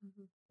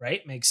 Mm-hmm.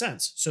 Right? Makes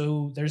sense.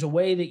 So there's a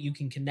way that you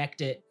can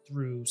connect it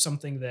through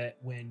something that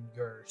when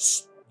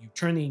you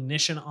turn the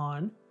ignition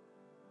on,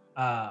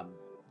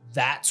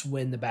 that's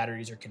when the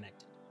batteries are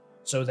connected.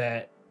 So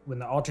that when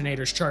the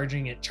alternator's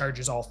charging, it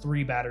charges all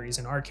 3 batteries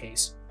in our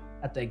case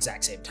at the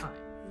exact same time.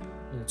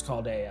 And it's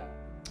called a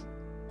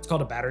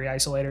battery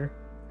isolator.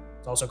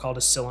 It's also called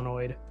a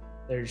solenoid.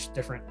 There's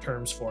different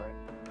terms for it.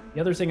 The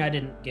other thing I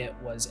didn't get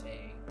was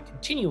a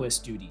continuous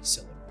duty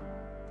solenoid.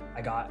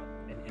 I got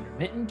an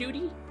intermittent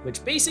duty,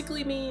 which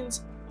basically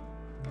means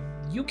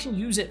you can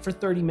use it for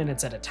 30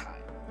 minutes at a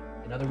time.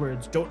 In other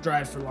words, don't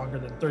drive for longer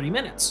than 30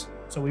 minutes.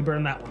 So we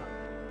burned that one up.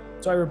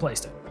 So I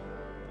replaced it.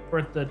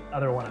 Burnt the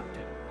other one up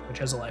too, which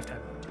has a lifetime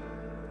warranty.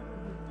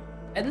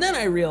 And then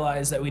I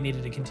realized that we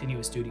needed a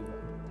continuous duty one.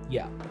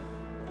 Yeah.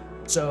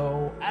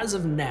 So as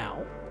of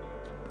now,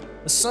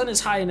 the sun is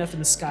high enough in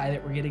the sky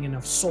that we're getting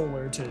enough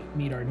solar to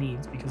meet our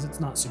needs because it's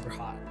not super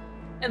hot.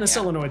 And the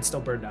solenoid's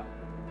still burned out.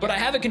 But I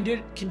have a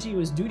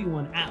continuous duty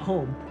one at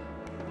home.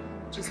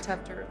 Just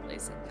have to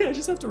replace it. Yeah, I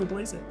just have to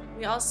replace it.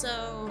 We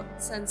also,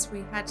 since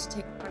we had to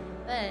take apart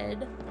the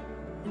bed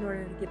in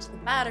order to get to the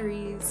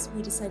batteries,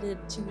 we decided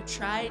to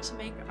try to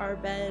make our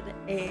bed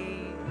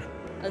a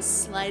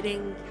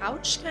sliding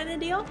couch kind of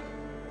deal.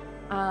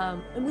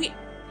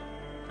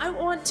 I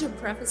want to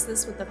preface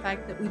this with the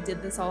fact that we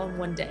did this all in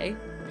one day.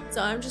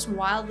 So I'm just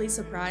wildly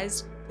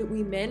surprised that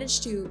we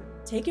managed to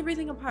take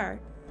everything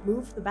apart,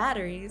 move the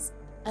batteries,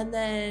 and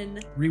then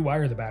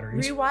rewire the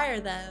batteries.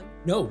 Rewire them.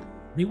 No,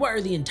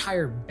 rewire the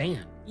entire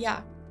van.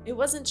 Yeah, it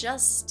wasn't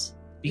just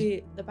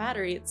the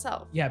battery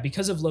itself. Yeah,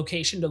 because of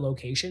location to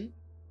location,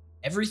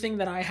 everything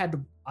that I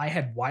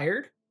had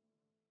wired,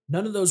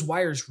 none of those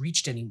wires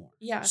reached anymore.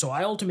 Yeah. So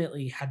I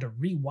ultimately had to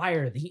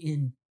rewire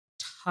the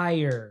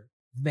entire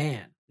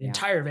van,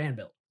 entire van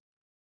build.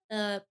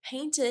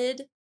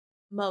 Painted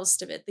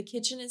most of it. The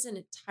kitchen isn't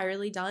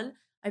entirely done.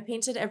 I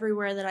painted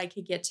everywhere that I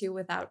could get to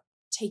without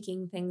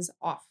taking things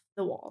off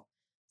the wall.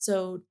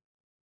 So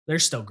they're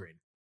still green.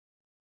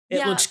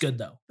 It looks good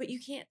though. But you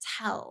can't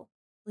tell.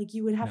 Like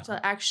you would have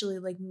to actually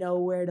like know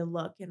where to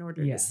look in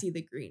order to see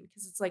the green,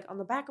 because it's like on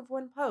the back of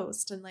one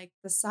post and like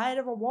the side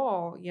of a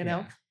wall, you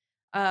know.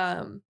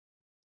 And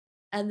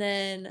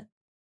then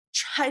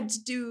tried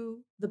to do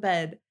the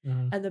bed,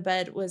 and the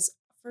bed was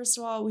first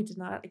of all, we did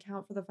not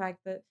account for the fact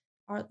that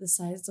the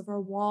sides of our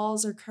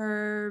walls are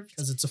curved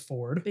Because it's a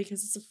Ford.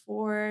 because it's a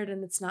Ford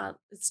and it's not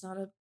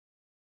a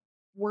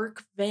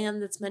work van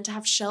that's meant to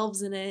have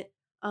shelves in it.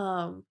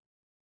 Um,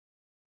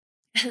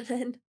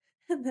 and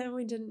then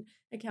we didn't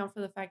account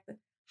for the fact that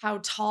how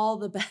tall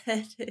the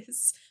bed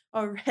is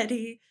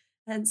already.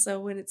 And so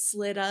when it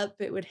slid up,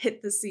 it would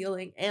hit the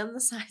ceiling and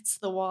the sides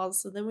of the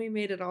walls. So then we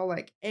made it all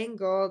like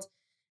angled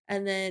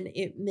and then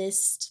it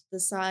missed the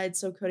side.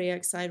 So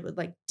Kodiak's side would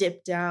like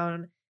dip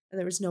down and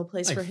there was no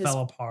place Like for his.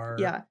 fell apart.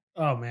 Yeah.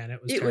 Oh man, it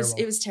was It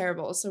terrible. was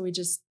terrible. So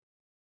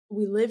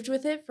we lived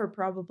with it for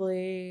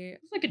probably It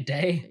was like a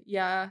day,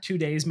 2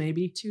 days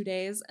maybe. 2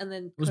 days, and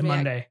then It was Kodiak,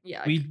 Monday.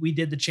 Yeah, We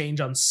did the change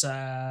on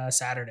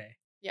Saturday.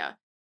 yeah,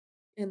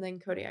 and then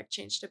Kodiak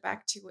changed it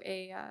back to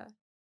a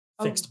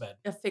Fixed bed.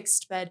 a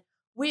fixed bed,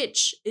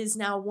 which is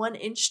now 1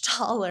 inch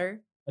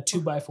taller. A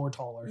 2x4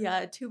 taller.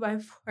 Yeah, a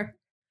 2x4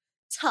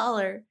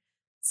 taller.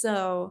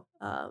 So,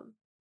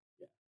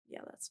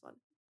 yeah, that's fun.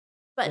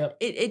 But Yep.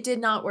 it did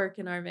not work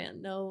in our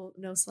van. No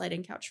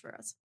sliding couch for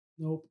us.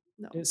 Nope.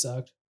 No. It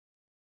sucked.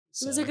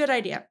 It was a good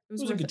idea. It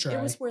was a good try.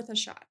 It was worth a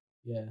shot.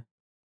 Yeah.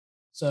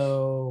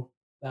 So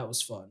that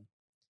was fun.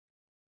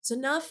 So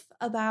enough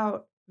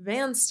about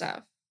van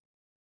stuff.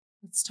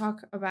 Let's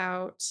talk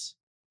about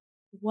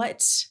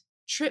what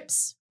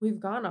trips we've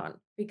gone on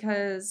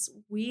because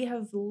we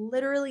have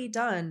literally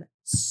done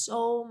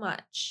so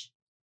much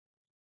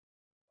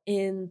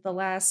in the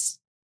last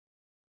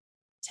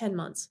 10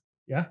 months.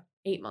 Yeah.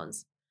 8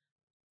 months.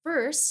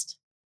 First,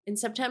 in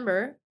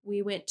September,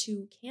 we went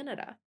to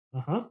Canada.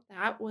 Uh-huh.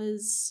 That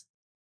was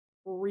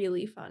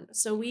really fun.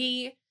 So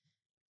we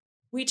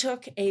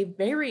took a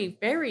very,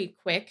 very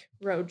quick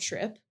road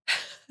trip.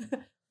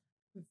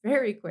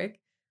 Very quick.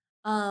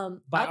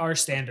 By our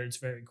standards,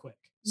 very quick.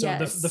 So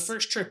Yes. the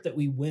first trip that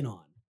we went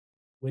on,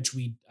 which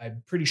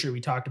I'm pretty sure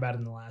we talked about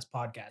in the last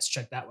podcast,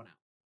 check that one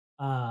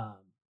out,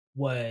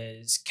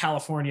 was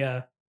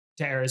California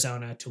to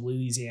Arizona to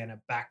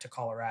Louisiana back to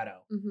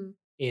Colorado Mhm.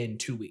 in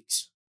 2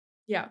 weeks.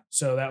 Yeah.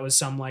 So that was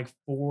some like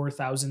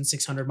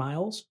 4,600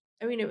 miles.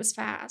 I mean, it was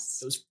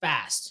fast. It was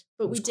fast.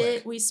 But It was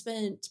quick. we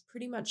spent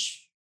pretty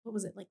much, what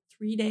was it, like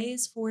 3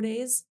 days, 4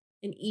 days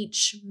in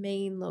each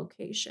main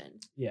location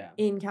Yeah.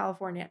 in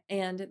California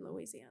and in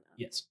Louisiana.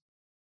 Yes.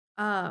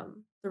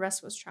 The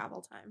rest was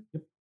travel time.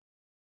 Yep.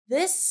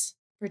 This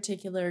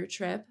particular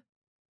trip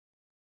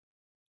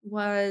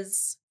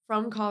was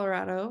from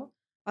Colorado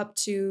up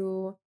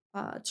to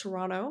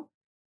Toronto,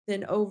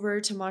 then over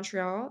to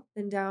Montreal,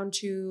 then down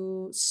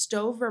to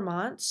Stowe,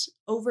 Vermont,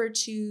 over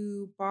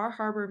to Bar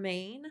Harbor,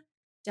 Maine,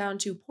 down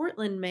to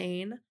Portland,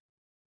 Maine,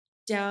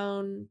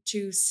 down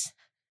to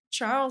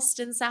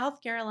Charleston,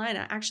 South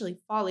Carolina, actually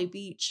Folly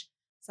Beach,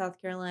 South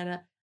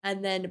Carolina,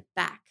 and then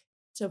back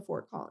to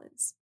Fort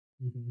Collins.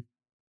 Mm-hmm.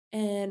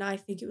 And I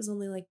think it was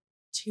only like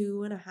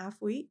 2.5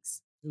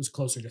 weeks. It was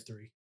closer to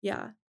 3.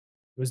 Yeah.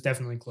 It was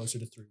definitely closer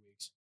to 3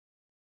 weeks.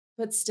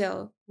 But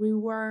still, we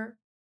were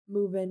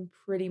moving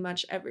pretty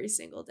much every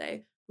single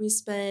day. We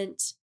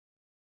spent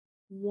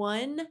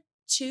one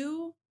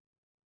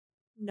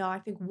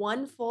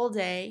full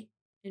day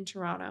in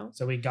Toronto.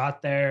 So we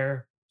got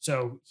there.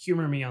 So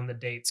humor me on the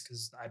dates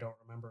because I don't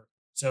remember.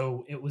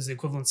 So it was the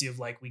equivalency of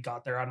like we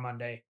got there on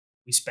Monday,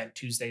 we spent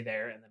Tuesday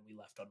there, and then we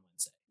left on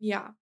Wednesday.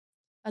 Yeah.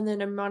 And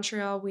then in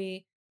Montreal,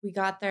 we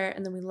got there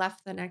and then we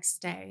left the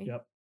next day.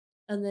 Yep.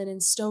 And then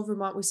in Stowe,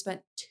 Vermont, we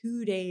spent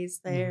 2 days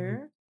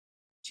there,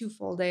 2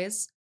 full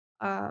days.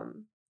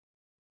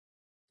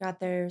 Got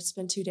there,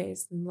 spent 2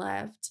 days, and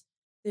left.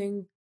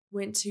 Then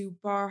went to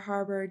Bar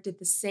Harbor, did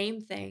the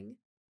same thing,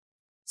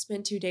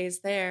 spent 2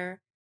 days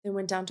there. Then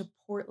went down to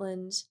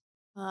Portland.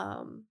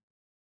 I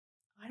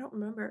don't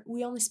remember.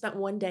 We only spent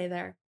 1 day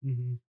there.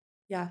 Mm-hmm.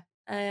 Yeah.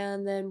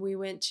 And then we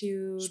went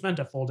to spent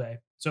a full day.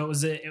 So it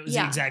was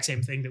the exact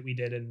same thing that we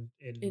did in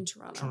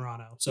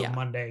Toronto. So Yeah.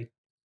 Monday,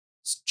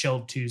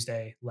 chilled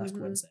Tuesday, left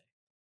Wednesday.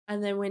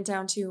 And then went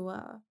down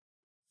to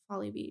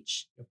Folly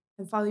Beach. Yep.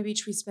 And Folly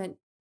Beach, we spent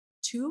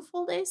 2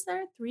 full days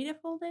there, 3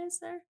 full days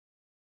there.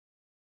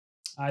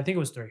 I think it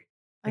was 3.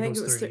 I think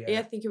it was 3. Yeah.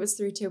 I think it was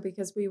 3 too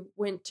because we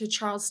went to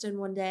Charleston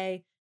 1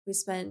 day. We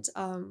spent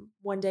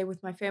 1 day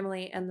with my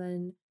family, and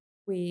then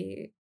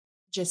we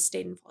just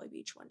stayed in Folly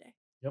Beach 1 day.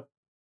 Yep.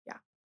 Yeah.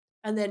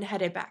 And then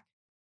headed back.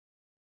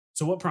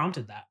 So what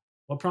prompted that?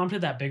 What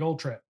prompted that big old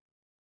trip?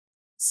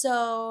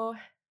 So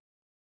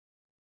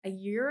a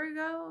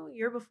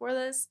year before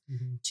this,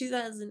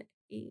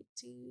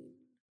 2018,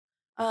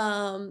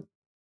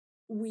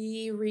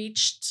 we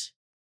reached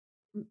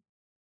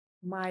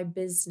my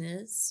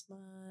business,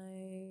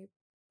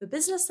 the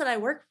business that I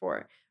work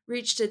for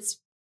reached its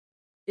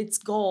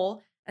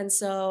goal. And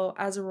so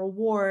as a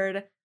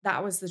reward,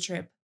 that was the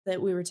trip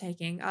that we were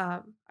taking.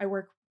 I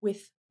work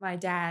with my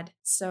dad,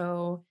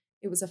 so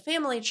it was a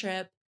family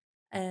trip,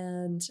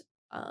 and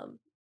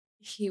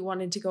he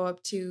wanted to go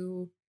up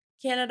to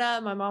Canada.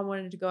 My mom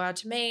wanted to go out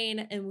to Maine,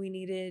 and we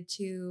needed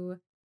to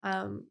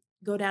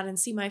go down and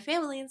see my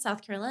family in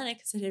South Carolina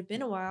because it had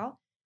been a while.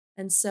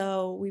 And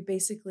so we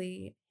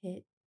basically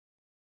hit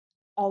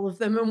all of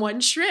them in one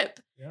trip.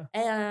 Yeah.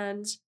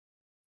 And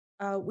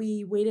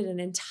we waited an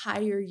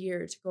entire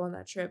year to go on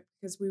that trip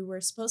because we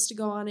were supposed to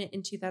go on it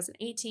in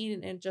 2018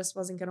 and it just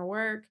wasn't going to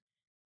work.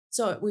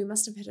 So we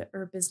must have hit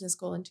our business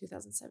goal in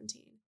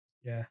 2017.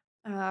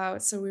 Yeah.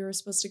 So we were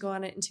supposed to go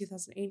on it in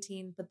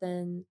 2018, but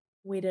then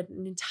waited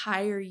an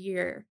entire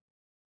year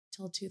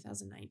till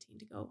 2019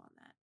 to go on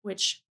that,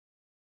 which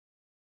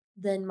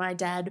then my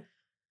dad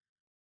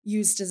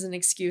used as an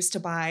excuse to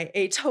buy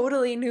a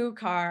totally new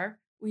car.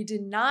 We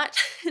did not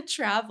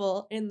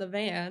travel in the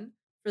van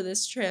for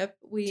this trip.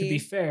 To be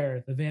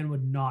fair, the van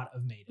would not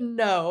have made it.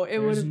 No, it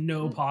would. There's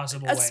no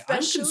possible way. I'm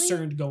especially-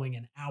 concerned going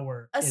an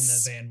hour in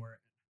the van we're in.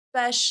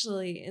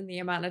 Especially in the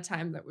amount of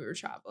time that we were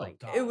traveling.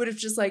 God. It would have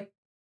just like,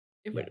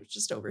 it would Yeah. have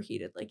just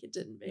overheated like it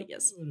did in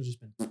Vegas. It would have just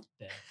been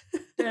dead.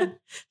 Dead.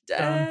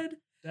 Dead.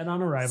 Dead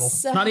on arrival.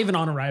 So- Not even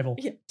on arrival.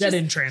 Yeah, Dead just-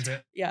 in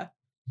transit. Yeah.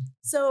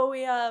 So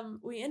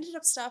we ended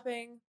up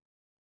stopping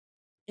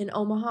in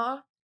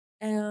Omaha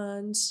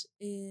and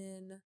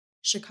in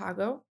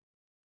Chicago.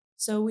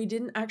 So we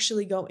didn't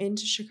actually go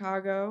into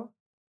Chicago.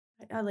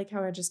 I like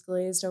how I just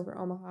glazed over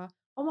Omaha.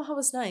 Omaha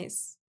was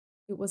nice.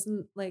 It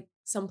wasn't like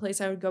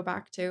someplace I would go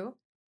back to.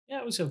 Yeah,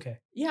 it was okay.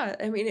 Yeah,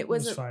 I mean it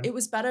was wasn't. fine. It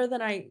was better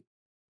than I.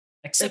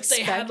 Except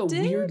they have a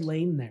weird Expected?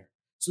 lane there.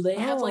 So they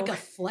have like Oh. a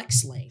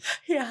flex lane.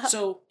 Yeah.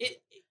 So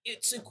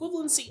it's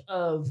equivalency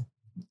of,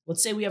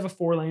 let's say we have a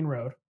 4-lane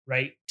road,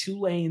 right? 2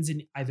 lanes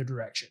in either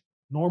direction.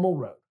 Normal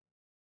road.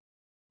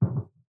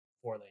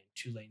 4 lane,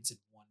 2 lanes in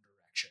one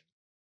direction,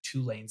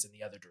 2 lanes in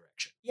the other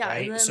direction. Yeah, and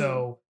Right. then-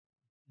 So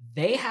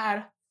they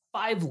had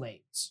 5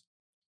 lanes,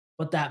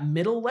 but that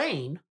middle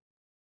lane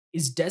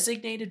is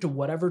designated to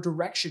whatever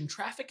direction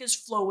traffic is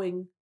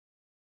flowing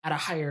at a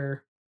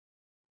higher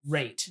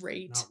rate.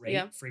 Not rate,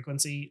 Yeah.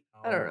 frequency.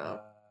 I don't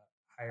know.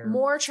 Higher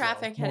More flow,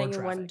 traffic more heading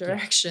in one traffic, yeah.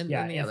 direction Yeah,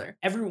 than the if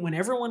other. when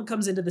everyone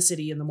comes into the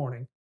city in the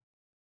morning,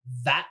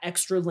 that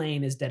extra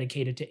lane is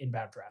dedicated to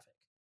inbound traffic.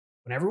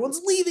 When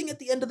everyone's leaving at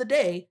the end of the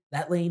day,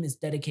 that lane is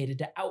dedicated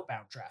to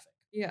outbound traffic.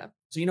 Yeah.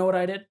 So you know what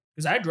I did?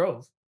 Because I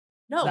drove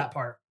No. that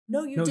part.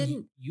 No, you No,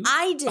 didn't. You,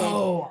 I did.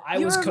 Oh, I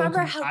you was remember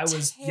co- how I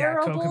was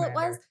terrible it co-commander.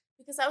 was?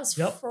 Because I was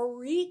Yep.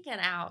 freaking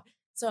out.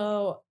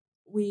 So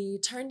we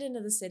turned into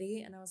the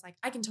city and I was like,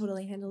 I can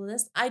totally handle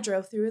this. I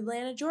drove through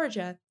Atlanta,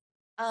 Georgia.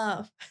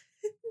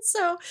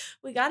 So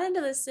we got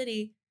into the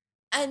city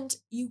and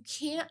you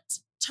can't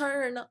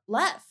turn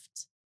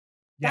left.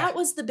 Yeah. That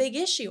was the big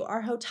issue.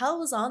 Our hotel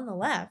was on the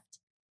left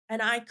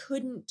and I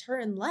couldn't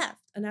turn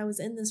left. And I was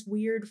in this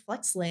weird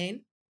flex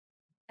lane.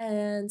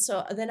 And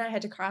so then I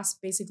had to cross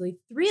basically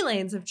 3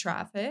 lanes of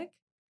traffic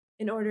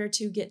in order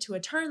to get to a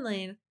turn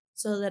lane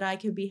so that I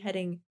could be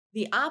heading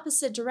the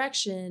opposite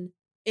direction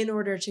in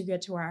order to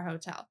get to our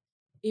hotel.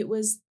 It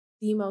was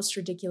the most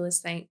ridiculous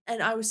thing.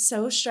 And I was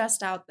so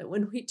stressed out that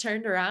when we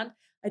turned around,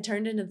 I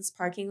turned into this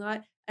parking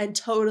lot and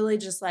totally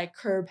just like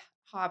curb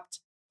hopped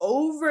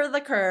over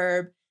the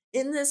curb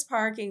in this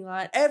parking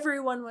lot.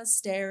 Everyone was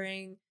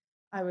staring.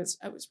 I was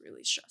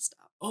really stressed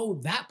out.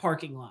 Oh, that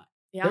parking lot.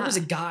 Yeah. There was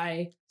a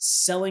guy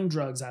selling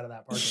drugs out of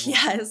that parking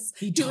lot. Yes.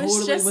 He He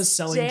totally just was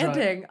selling drugs.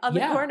 standing on the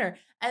Yeah. corner.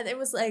 And it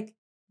was like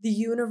the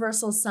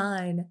universal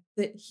sign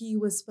that he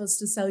was supposed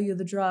to sell you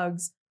the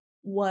drugs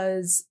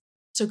was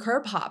to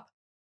curb hop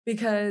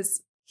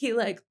because he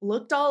like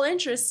looked all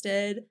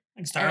interested.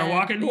 And started And-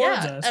 walking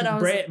towards yeah, us. and I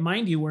was-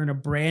 Mind you, we're in a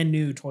brand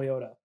new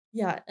Toyota.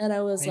 Yeah. And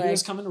I was Maybe he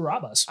was like, coming to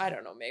rob us. I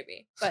don't know,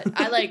 maybe. But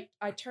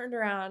I turned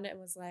around and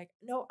was like,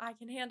 no, I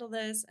can handle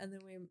this. And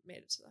then we made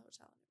it to the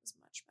hotel and it was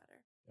much better.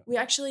 Yeah. We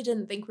actually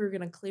didn't think we were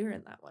going to clear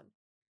in that one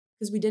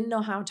because we didn't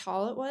know how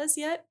tall it was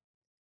yet.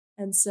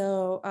 And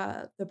so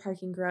the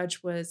parking garage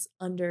was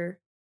under,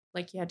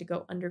 like you had to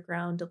go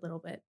underground a little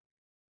bit,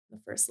 the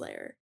first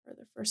layer or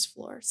the first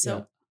floor.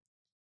 So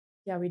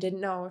yeah, we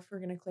didn't know if we are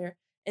going to clear.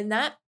 In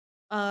that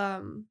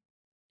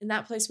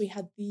place we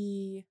had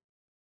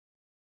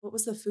what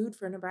was the food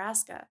for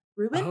Nebraska?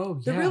 Reuben? Oh,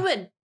 The yeah.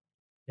 Reuben.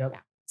 Yep. Yeah.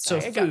 So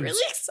Sorry, I got foods.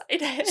 really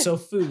excited. So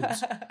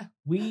foods.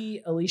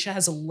 Alicia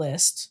has a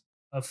list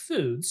of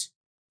foods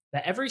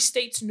that every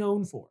state's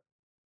known for.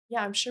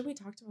 Yeah, I'm sure we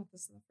talked about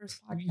this in the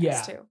first podcast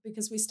Yeah. too,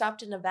 because we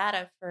stopped in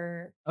Nevada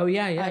for. Oh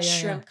yeah.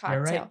 shrimp You're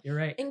right. cocktail. You're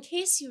right. In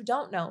case you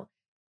don't know,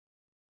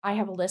 I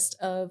have a list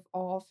of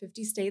all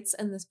 50 states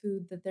and the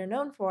food that they're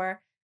known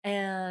for,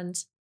 and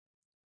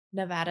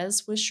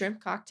Nevada's was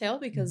shrimp cocktail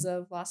because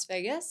Mm-hmm. of Las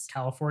Vegas.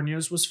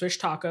 California's was fish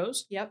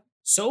tacos. Yep,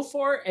 So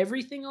far,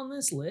 everything on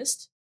this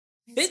list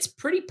fits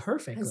pretty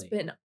perfectly. has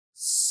been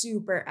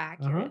super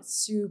accurate. Uh-huh.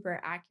 Super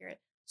accurate.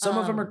 Some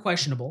of them are um,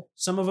 questionable.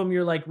 Some of them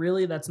you're like,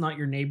 really? That's not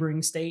your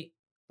neighboring state.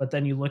 But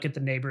then you look at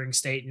the neighboring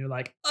state and you're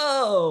like,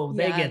 oh,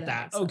 they Yeah, get that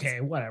that. makes sense. Okay,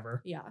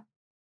 whatever. Yeah,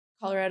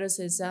 Colorado's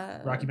is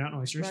Rocky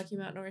Mountain oysters. Rocky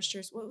Mountain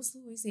oysters. What was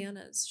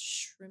Louisiana's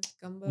shrimp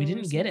gumbo? We or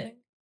didn't get it. something?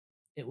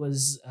 It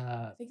was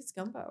I think it's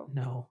gumbo.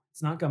 no,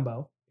 it's not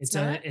gumbo. It's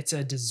not? It's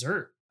a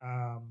dessert.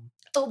 Oh,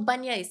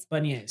 beignets.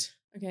 Beignets.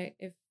 Okay,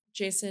 if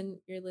Jason,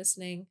 you're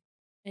listening,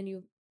 and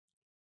you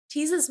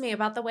teases me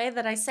about the way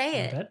that I say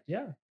I it, bet.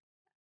 Yeah.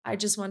 I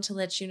just want to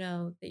let you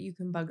know that you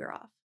can bugger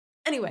off.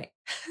 Anyway,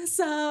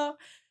 so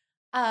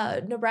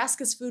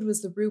Nebraska's food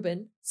was the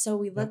Reuben. So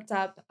we Yep. looked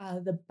up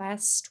the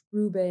best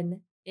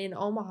Reuben in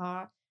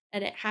Omaha,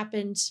 and it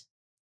happened,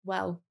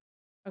 well,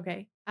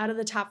 okay, out of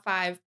the top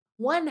 5,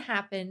 one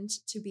happened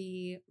to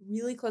be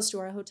really close to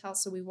our hotel.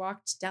 So we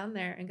walked down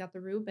there and got the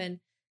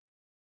Reuben.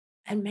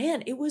 And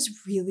man, it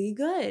was really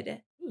good.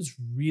 It was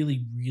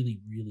really,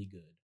 really, really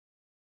good.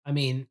 I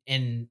mean,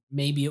 and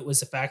maybe it was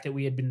the fact that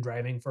we had been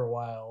driving for a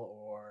while,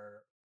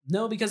 or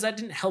no, because that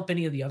didn't help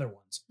any of the other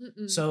ones.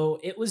 Mm-mm. So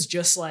it was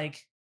just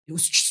like, it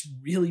was just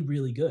really,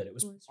 really good. It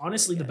was It was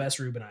honestly really the good. best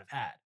Reuben I've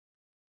had.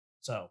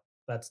 So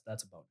that's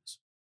a bonus.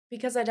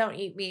 Because I don't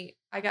eat meat,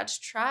 I got to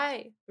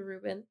try the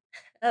Reuben,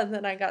 and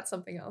then I got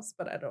something else,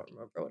 but I don't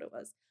remember what it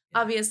was.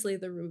 Yeah. Obviously,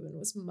 the Reuben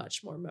was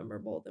much more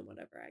memorable than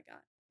whatever I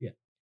got. Yeah.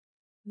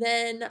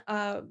 Then,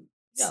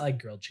 Yeah, I like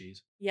grilled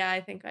cheese. yeah,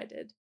 I think I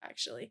did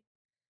actually.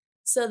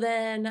 So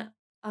then,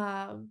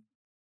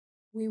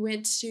 we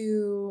went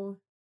to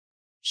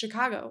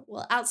Chicago.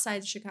 Well,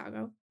 outside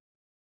Chicago,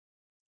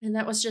 and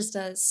that was just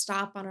a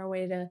stop on our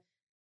way to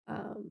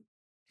um,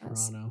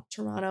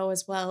 Toronto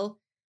as well.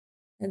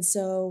 And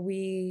so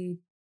we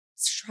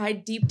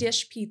tried deep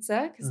dish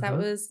pizza because that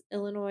was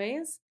Illinois.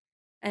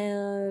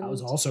 And That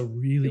was also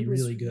really, it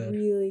was really good.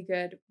 really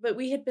good. But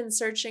we had been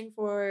searching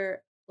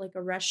for like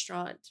a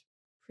restaurant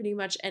pretty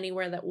much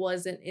anywhere that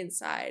wasn't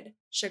inside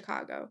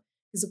Chicago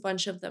because a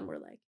bunch of them were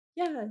like,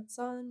 yeah, it's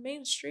on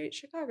Main Street,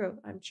 Chicago.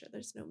 I'm sure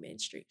there's no Main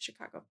Street,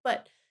 Chicago.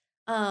 But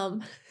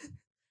um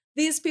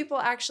these people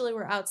actually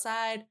were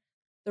outside.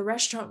 The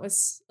restaurant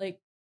was like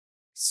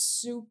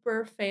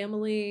super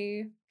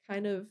family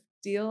kind of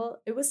deal.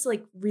 It was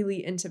like really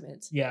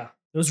intimate. Yeah.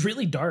 It was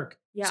really dark.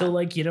 Yeah. So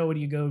like, you know, when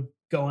you go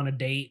on a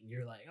date and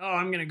you're like, oh,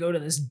 I'm gonna go to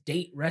this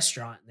date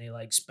restaurant, and they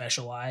like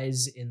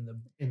specialize in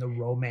the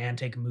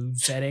romantic mood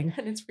setting.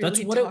 And it's really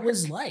That's what dark. it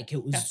was like.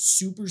 It was Yeah.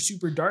 super,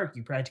 super dark.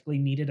 You practically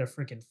needed a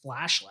freaking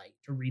flashlight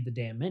to read the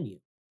damn menu.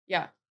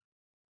 Yeah.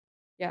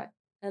 Yeah.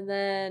 And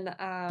then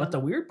But the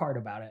weird part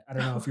about it, I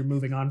don't know if you're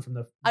moving on from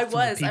the I from the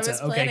was pizza.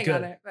 planning good.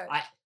 on it, but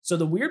So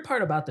the weird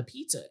part about the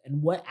pizza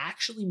and what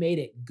actually made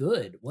it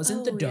good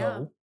wasn't the Oh,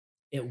 dough.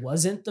 yeah. It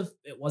wasn't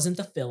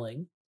the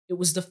filling. It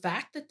was the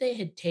fact that they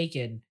had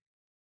taken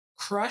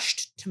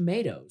crushed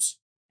tomatoes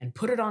and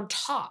put it on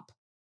top.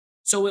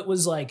 So it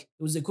was the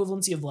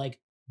equivalency of like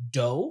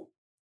dough,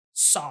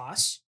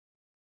 sauce.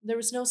 there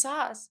was no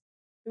sauce.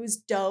 It was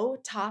dough,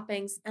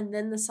 toppings, and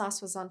then the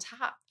sauce was on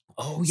top.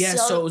 Oh yeah,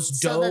 so it was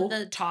dough,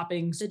 that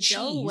toppings, the cheese,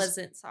 dough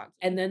wasn't soggy.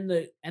 and then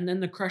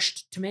the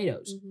crushed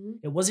tomatoes. Mhm.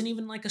 It wasn't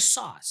even like a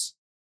sauce.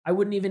 I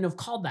wouldn't even have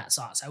called that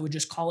sauce. I would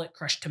just call it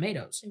crushed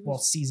tomatoes. It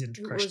was- Seasoned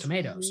it crushed was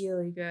tomatoes.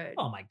 really good.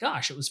 Oh my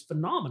gosh, it was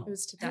phenomenal. It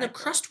was to and die the for.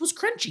 crust was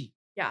crunchy.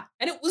 Yeah.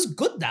 And it was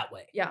good that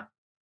way. Yeah.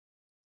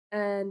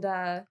 And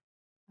I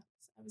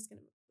was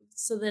gonna.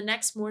 So the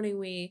next morning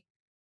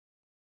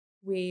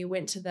we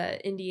went to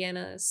the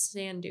Indiana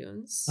sand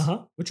dunes,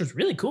 Which was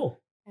really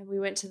cool. and we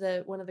went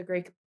to one of the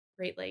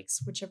Great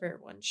Lakes, whichever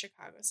one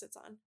Chicago sits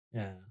on.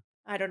 Yeah.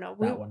 I don't know.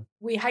 That one.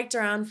 We hiked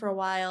around for a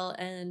while,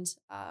 and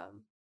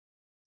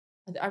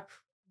I'm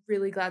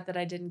really glad that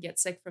I didn't get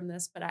sick from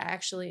this, but I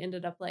actually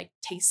ended up like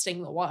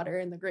tasting the water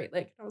in the Great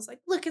Lake. And I was like,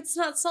 look, it's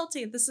not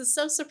salty. This is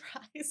so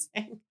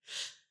surprising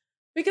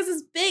because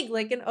it's big,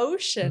 like an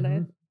ocean.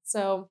 Mhm.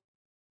 So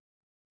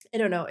I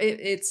don't know.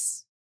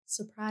 It's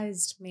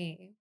surprised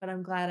me, but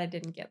I'm glad I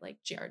didn't get like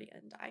giardia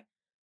and die.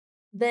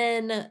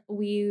 Then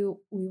we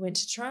went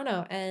to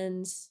Toronto,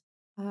 and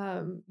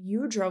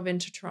you drove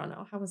into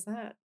Toronto. How was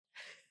that?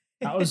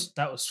 That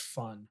was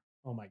fun.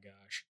 Oh my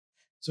gosh.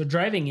 So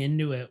driving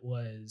into it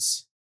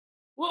was,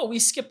 well, we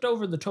skipped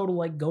over the total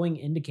like going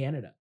into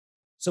Canada.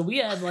 So we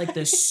had like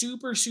this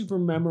super, super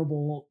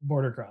memorable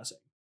border crossing.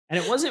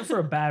 And it wasn't for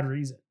a bad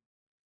reason.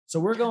 So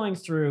we're going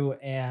through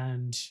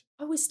and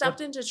we stopped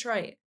in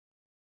Detroit.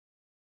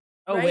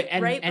 right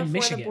before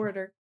Michigan. the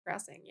border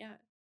crossing, yeah.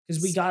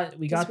 Because we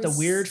got the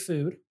weird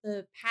food.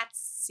 The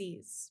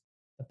Patsy's.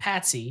 The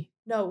Patsy.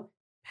 No.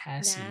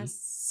 Passy.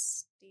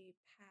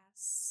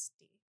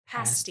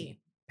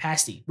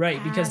 Pasty.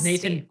 Right, because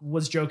Nathan Pasty.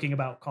 was joking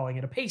about calling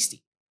it a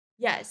pasty.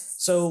 Yes.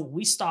 So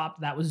we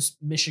stopped. That was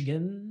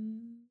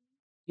Michigan.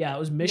 Yeah, it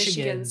was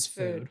Michigan's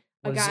food.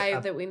 A guy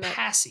that we met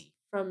Passy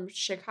from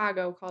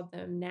Chicago called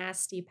them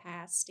nasty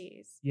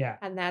pasties. Yeah.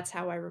 And that's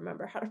how I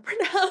remember how to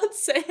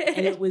pronounce it.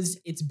 And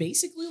it's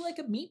basically like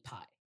a meat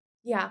pie.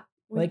 Yeah.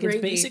 Like gravy.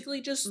 it's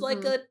basically just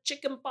like a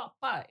chicken pot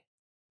pie.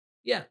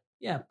 Yeah.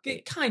 Yeah.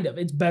 Kind of.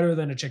 It's better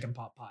than a chicken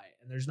pot pie.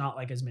 And there's not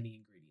like as many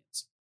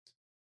ingredients.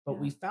 But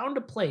we found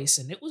a place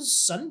and it was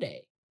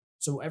Sunday.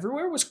 So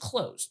everywhere was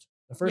closed.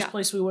 The first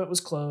place we went was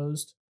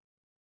closed.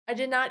 I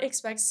did not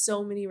expect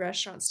so many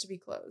restaurants to be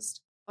closed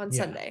on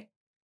Sunday.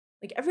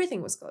 Like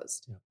everything was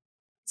closed. Yeah.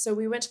 So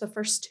we went to the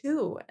first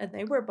two and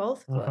they were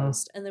both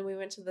closed. And then we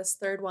went to this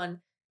third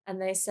one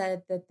and they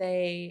said that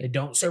they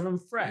don't serve them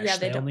fresh. Yeah,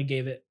 they only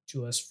gave it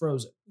to us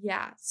frozen.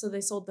 Yeah. So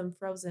they sold them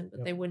frozen,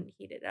 but they wouldn't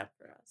heat it up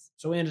for us.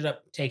 So we ended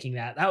up taking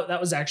that. That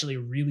was actually a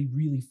really,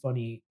 really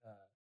funny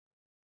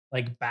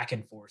like back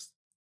and forth.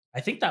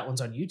 I think that one's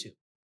on YouTube.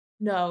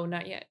 No,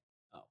 not yet.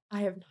 Oh.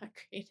 I have not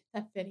created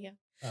that video.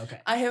 Okay.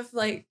 I have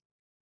like,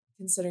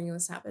 considering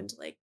this happened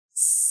like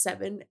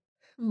 7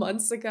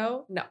 months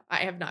ago. No, I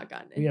have not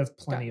gotten it. We have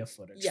plenty done. of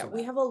footage. Yeah, for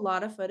we that. have a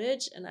lot of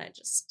footage, and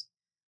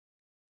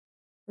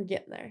we're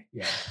getting there.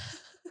 Yeah.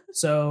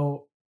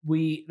 So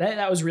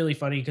that was really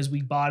funny because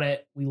we bought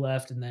it, we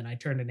left, and then I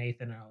turned to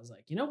Nathan and I was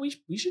like,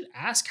 we should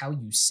ask how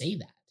you say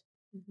that.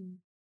 Mhm.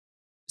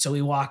 So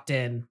we walked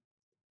in,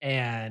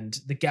 and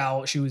the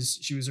gal, she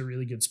was a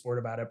really good sport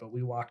about it, but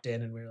we walked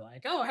in and we were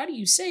like, oh, how do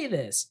you say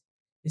this?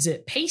 Is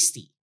it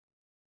pasty?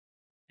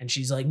 And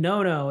she's like,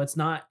 no, it's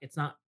not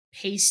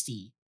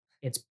pasty,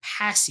 it's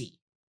passy.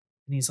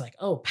 And he's like,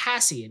 oh,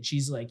 passy. And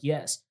she's like,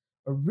 yes.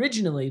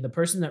 Originally, the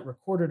person that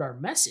recorded our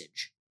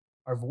message,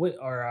 our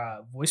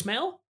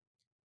voicemail,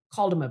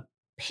 called him a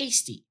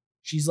pasty.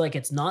 She's like,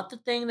 it's not the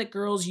thing that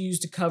girls use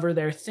to cover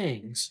their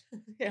things.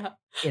 Yeah.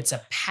 It's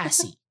a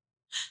passy.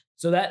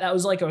 So that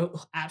was like a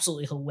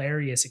absolutely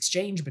hilarious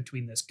exchange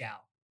between this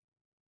gal.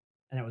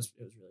 And it was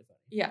really funny.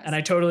 Yes. And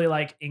I totally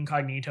like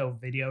incognito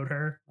videoed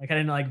her. Like I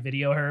didn't like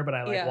video her, but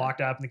I like Yeah.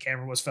 walked up and the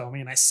camera was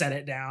filming and I set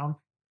it down.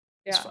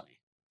 It's Yeah. funny.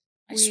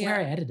 I swear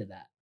I edited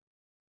that.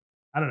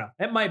 I don't know.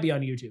 It might be on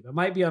YouTube. It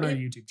might be on our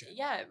YouTube channel.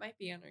 Yeah, it might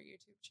be on our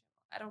YouTube channel.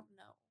 I don't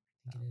know.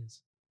 I think it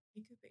is.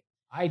 It could be.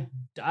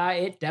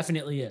 It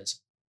definitely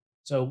is.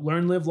 So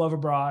Learn, Live, Love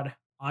Abroad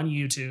on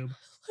YouTube.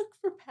 Look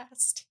for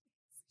pasty.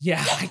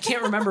 Yeah, I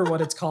can't remember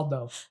what it's called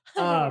though. I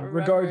don't remember.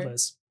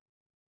 Regardless.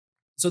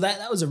 So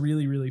that was a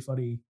really, really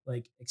funny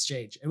like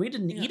exchange. And we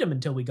didn't eat them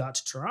until we got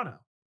to Toronto.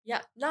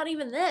 Yeah, not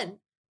even then.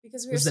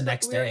 Because we were the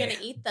next we were day gonna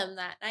eat them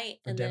that night.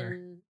 for And dinner.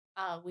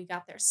 then we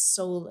got there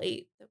so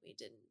late that we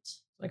didn't.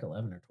 Like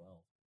 11 or 12.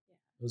 Yeah.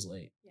 It was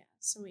late. Yeah.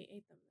 So we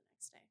ate them the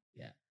next day.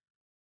 Yeah.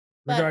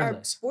 But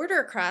Regardless. our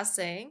border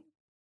crossing.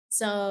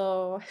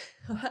 So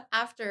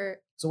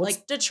after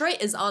like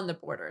Detroit is on the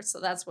border, so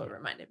that's what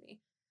reminded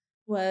me.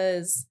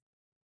 Was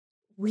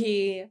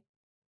we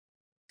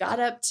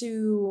got up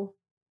to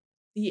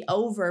the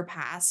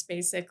overpass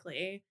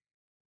basically,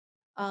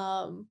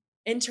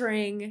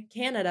 entering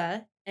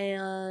Canada,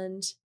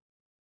 and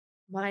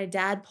my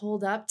dad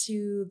pulled up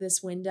to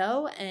this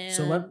window, and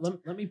so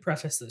let me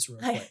preface this real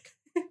quick.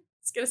 I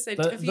was gonna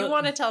say, if you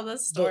want to tell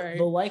this story,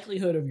 the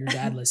likelihood of your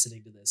dad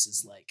listening to this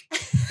is like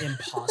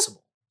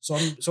impossible.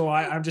 So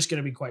I'm just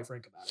gonna be quite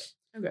frank about it.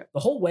 Okay. The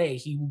whole way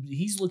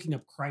he's looking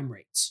up crime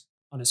rates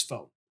on his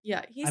phone.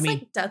 Yeah, he's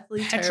like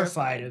deathly petrified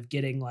terrified of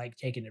getting like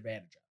taken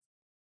advantage of.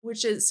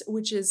 Which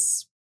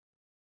is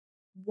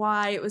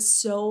why it was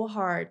so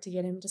hard to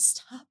get him to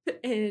stop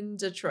in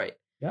Detroit.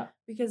 Yeah.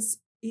 Because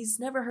he's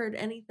never heard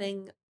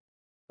anything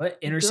but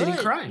inner city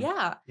crime.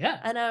 Yeah. Yeah.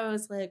 And I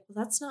was like,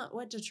 well, that's not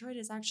what Detroit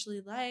is actually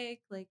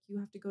like. Like,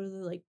 you have to go to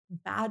the like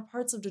bad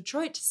parts of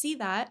Detroit to see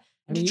that.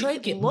 I mean, Detroit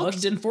you get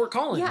mugged in Fort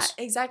Collins. Yeah,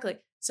 exactly.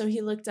 So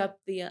he looked up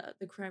the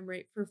crime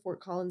rate for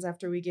Fort Collins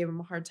after we gave him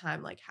a hard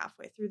time like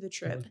halfway through the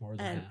trip. It was more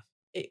than and half.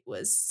 It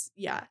was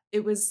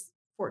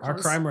Fort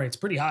Collins. Our crime rate's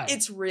pretty high.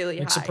 It's really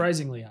high.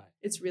 Surprisingly high.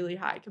 It's really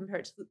high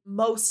compared to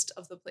most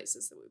of the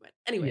places that we went.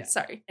 Anyway, Yeah.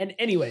 sorry. And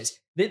anyways,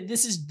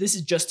 this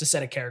is just to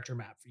set a character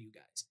map for you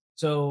guys.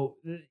 So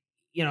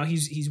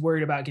he's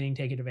worried about getting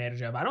taken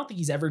advantage of. I don't think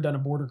he's ever done a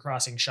border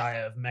crossing shy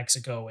of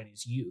Mexico in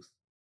his youth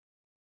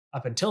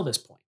up until this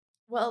point.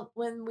 Well,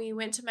 when we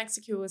went to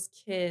Mexico as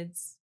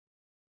kids,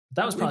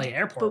 that was probably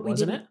airport,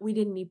 wasn't it? We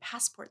didn't need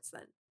passports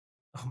then.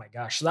 Oh my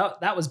gosh, so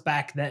that was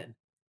back then.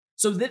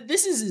 So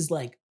this is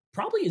like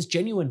probably his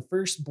genuine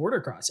first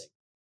border crossing,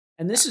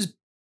 and this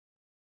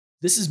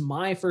is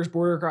my first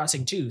border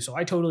crossing too. So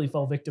I totally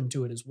fell victim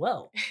to it as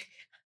well.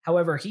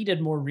 However, he did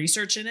more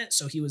research in it,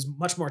 so he was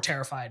much more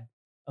terrified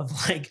of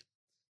like,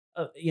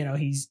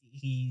 he's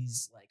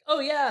like, oh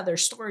yeah,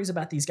 there's stories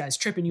about these guys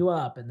tripping you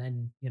up, and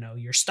then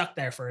you're stuck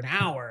there for an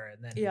hour,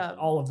 and then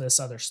all of this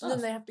other stuff. And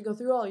then they have to go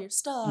through all your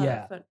stuff.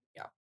 Yeah, and,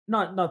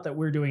 Not that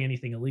we're doing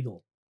anything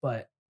illegal,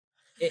 but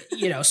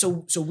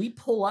so we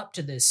pull up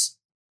to this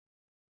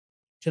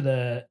to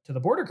the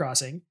border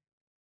crossing,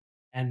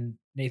 and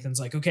Nathan's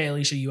like, okay,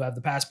 Alicia, you have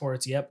the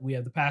passports. Yep, we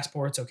have the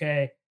passports.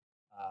 Okay,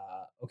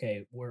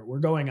 okay, we're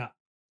going up.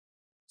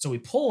 So we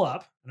pull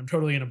up, and I'm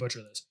totally gonna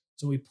butcher this.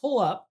 So we pull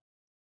up,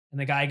 and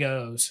the guy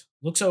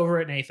looks over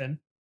at Nathan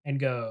and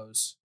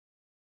goes,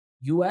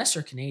 US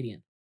or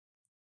Canadian?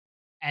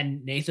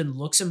 And Nathan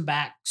looks him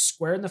back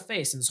square in the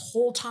face. And this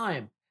whole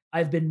time,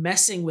 I've been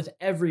messing with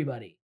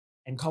everybody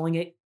and calling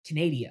it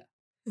Canada.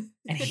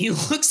 And he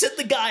looks at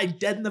the guy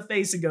dead in the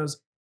face and goes,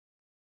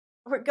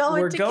 We're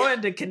going to Canada. We're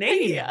going to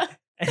Canada.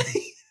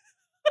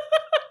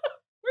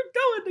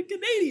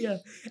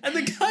 And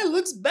the guy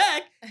looks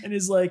back and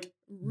is like,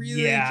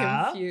 really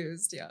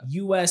confused. Yeah.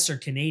 US or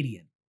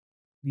Canadian?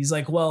 And he's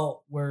like,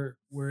 well, we're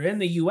in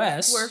the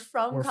US. We're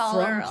from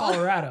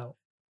Colorado.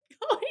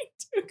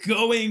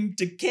 Going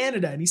to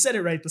Canada. And he said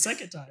it right the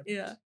second time.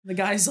 Yeah. And the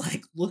guy's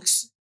like,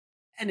 looks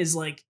and is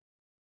like,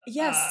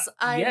 yes,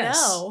 I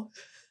know.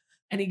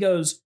 And he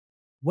goes,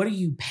 what are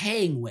you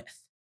paying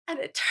with? And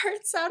it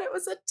turns out it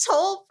was a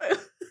toll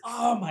booth.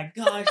 Oh my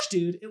gosh,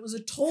 dude. It was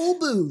a toll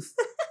booth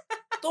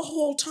the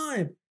whole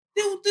time.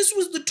 This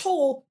was the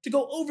toll to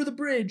go over the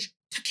bridge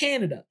to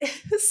Canada.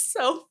 It's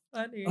so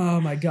funny.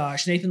 Oh my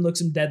gosh. Nathan looks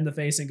him dead in the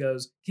face and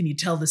goes, can you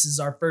tell this is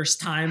our first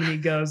time? And he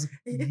goes,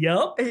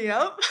 yup.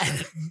 Yep.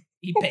 And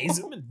he pays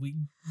him and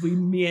we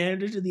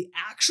meander to the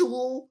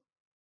actual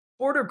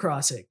border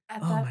crossing.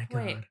 At oh that my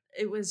point, God.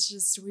 it was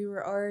just we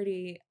were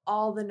already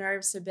all the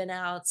nerves had been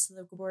out. So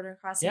the border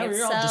crossing Yeah, we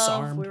were all itself,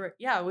 disarmed.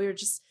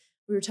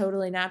 we were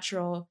totally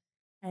natural.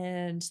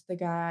 And the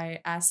guy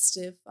asked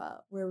if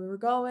where we were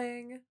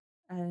going,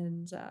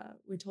 and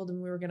we told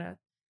him we were gonna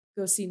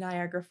go see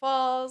Niagara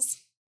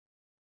Falls.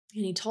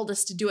 And he told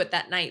us to do it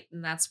that night,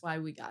 and that's why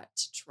we got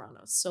to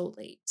Toronto so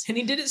late. And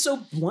he did it so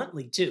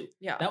bluntly too.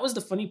 Yeah. That was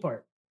the funny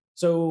part.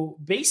 So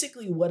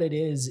basically what it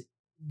is,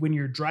 when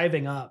you're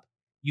driving up,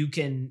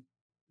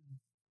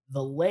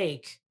 the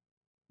lake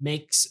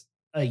makes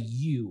a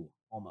U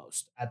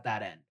almost at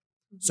that end.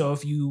 So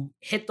if you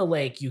hit the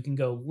lake, you can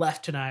go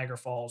left to Niagara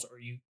Falls, or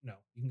you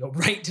can go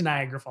right to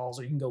Niagara Falls,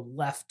 or you can go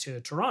left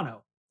to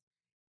Toronto.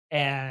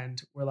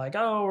 And we're like,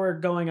 oh, we're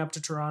going up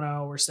to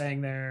Toronto. We're staying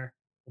there.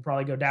 We'll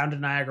probably go down to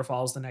Niagara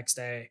Falls the next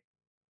day.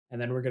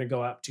 And then we're going to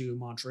go up to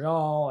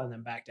Montreal and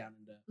then back down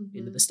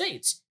into the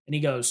States. And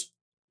he goes,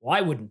 well,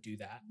 I wouldn't do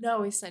that.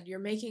 No, he said, you're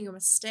making a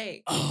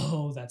mistake.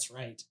 Oh, that's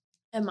right.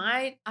 And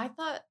I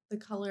thought the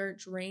color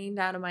drained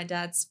out of my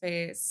dad's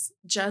face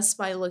just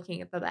by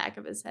looking at the back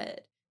of his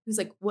head. He was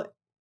like, what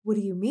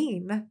do you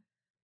mean?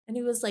 And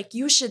he was like,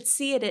 you should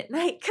see it at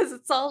night because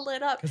it's all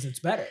lit up. Because it's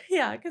better.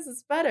 Yeah, because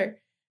it's better.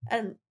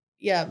 And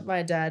yeah,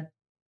 my dad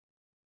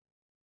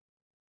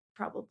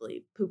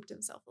probably pooped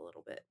himself a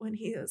little bit when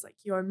he was like,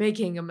 you're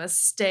making a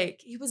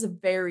mistake. He was a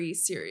very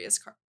serious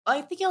car.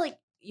 I think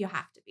you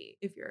have to be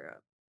if you're a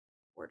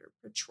border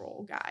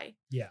patrol guy.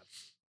 Yeah.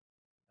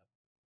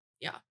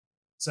 Yeah.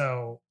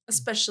 So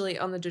especially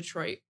on the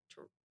Detroit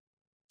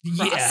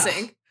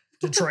crossing. Yeah.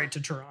 Detroit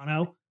to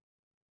Toronto.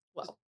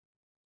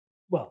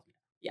 Well,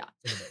 yeah.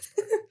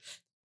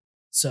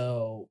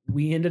 So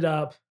we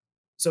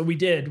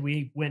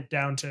went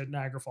down to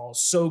Niagara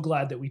Falls. So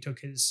glad that we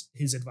took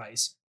his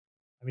advice.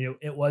 I mean,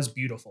 it was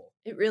beautiful.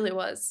 It really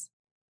was.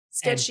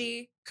 Sketchy.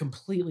 And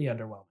completely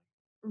underwhelming.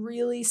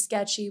 Really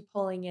sketchy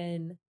pulling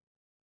in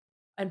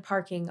and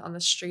parking on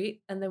the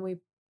street. And then we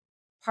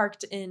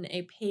parked in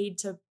a paid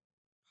to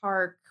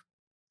park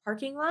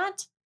parking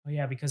lot. Oh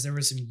yeah, because there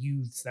were some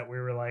youths that we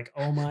were like,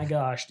 oh my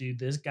gosh, dude,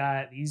 these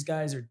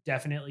guys are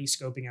definitely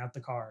scoping out the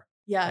car.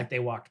 Yeah. Like they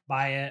walked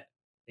by it,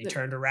 they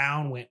turned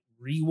around,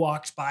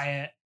 re-walked by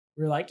it.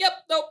 We were like, yep,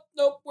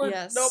 nope, we're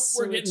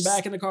getting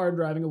back in the car and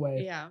driving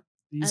away. Yeah.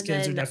 These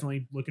kids are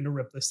definitely looking to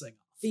rip this thing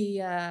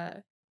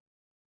off.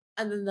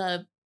 And then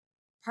the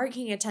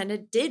parking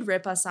attendant did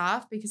rip us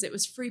off because it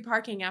was free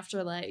parking after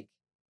it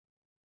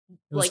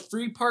was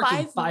free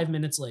parking 5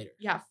 minutes later.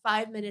 Yeah,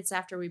 5 minutes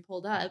after we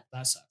pulled up.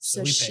 That sucks.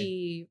 So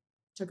she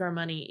took our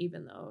money,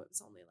 even though it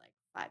was only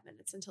 5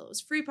 minutes until it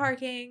was free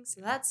parking.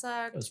 So that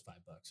sucked. It was $5.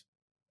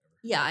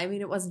 Yeah, I mean,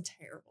 it wasn't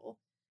terrible.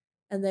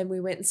 And then we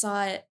went and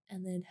saw it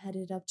and then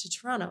headed up to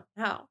Toronto.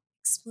 Now,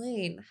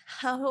 explain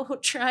how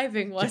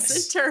driving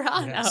was in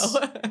Toronto. Yes.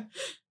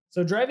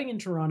 So driving in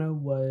Toronto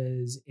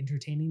was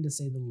entertaining to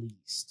say the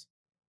least.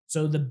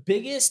 So the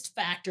biggest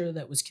factor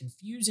that was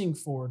confusing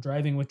for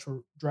driving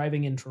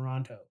in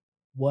Toronto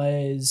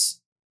was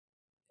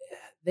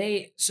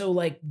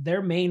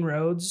their main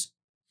roads,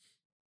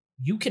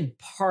 you can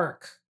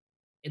park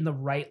in the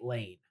right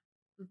lane.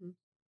 Mm-hmm.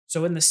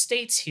 So in the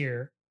States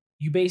here,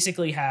 you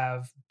basically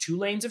have 2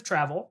 lanes of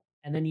travel,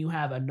 and then you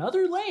have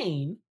another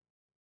lane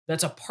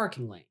that's a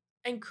parking lane.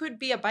 And could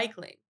be a bike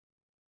lane.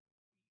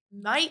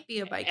 Might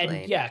be a bike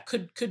lane. Yeah,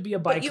 could be a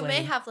bike lane. But you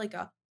may have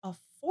a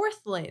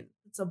 4th lane.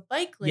 It's a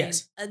bike lane.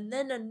 Yes. And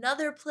then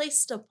another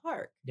place to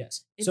park.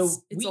 Yes. It's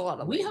a lot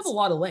of lanes. We have a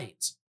lot of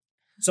lanes.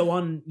 So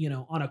on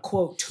a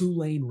quote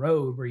 2-lane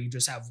road where you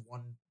just have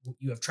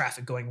you have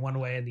traffic going one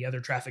way and the other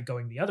traffic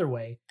going the other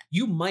way,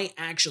 you might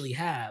actually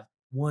have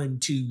 1,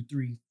 2,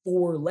 3,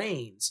 4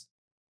 lanes,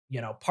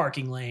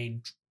 parking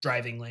lane,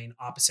 driving lane,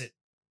 opposite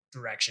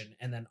direction,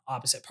 and then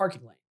opposite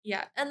parking lane.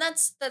 Yeah. And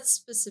that's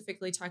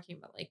specifically talking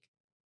about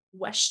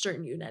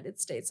Western United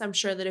States. I'm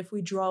sure that if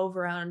we drove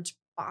around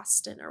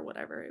Boston or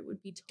whatever, it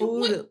would be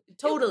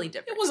totally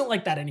different. It wasn't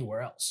like that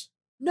anywhere else.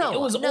 No, it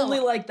was only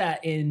like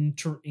that in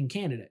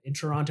Canada, in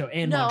Toronto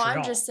and Montreal. No,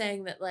 I'm just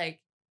saying that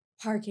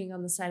parking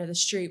on the side of the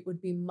street would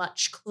be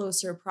much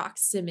closer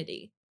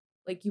proximity.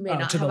 You may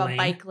not have a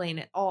bike lane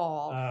at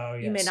all. Oh,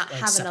 yes. You may not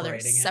have another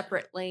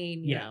separate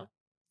lane. You know.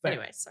 Fair.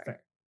 Anyway, sorry.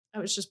 Fair. I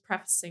was just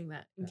prefacing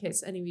that in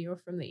case any of you are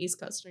from the East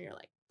Coast and you're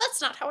like,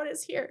 that's not how it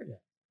is here. Yeah.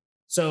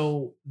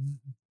 So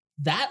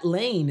that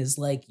lane is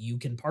you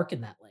can park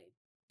in that lane.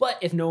 But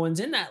if no one's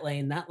in that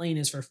lane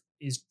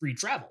is free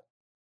travel.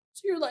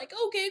 So you're like,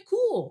 okay,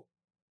 cool.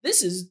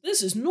 This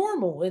is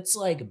normal. It's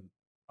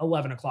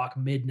 11 o'clock,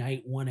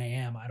 midnight, 1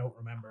 a.m. I don't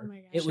remember. Oh my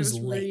gosh, it was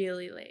late.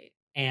 Really late.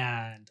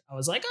 And I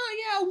was like, oh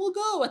yeah, we'll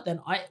go. And then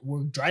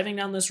we're driving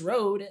down this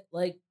road at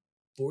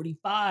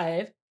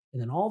 45.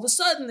 And then all of a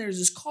sudden there's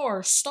this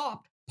car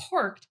stopped,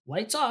 parked,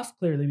 lights off,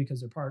 clearly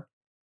because they're parked,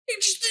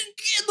 It just didn't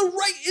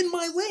get in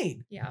my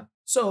lane. Yeah.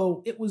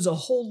 So it was a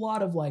whole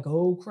lot of like,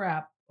 oh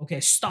crap. Okay,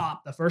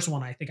 stop. The first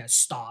one, I think I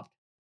stopped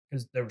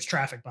because there was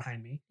traffic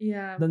behind me.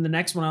 Yeah. Then the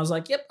next one, I was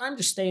like, yep, I'm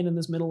just staying in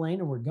this middle lane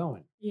and we're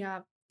going.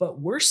 Yeah. But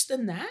worse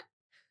than that,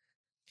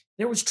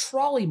 there was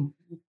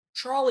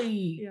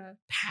trolley Yeah.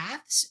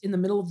 paths in the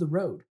middle of the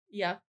road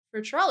Yeah.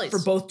 For trolleys. for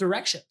both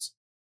directions.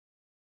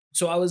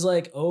 So I was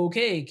like,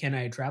 okay, can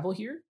I travel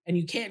here? And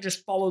you can't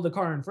just follow the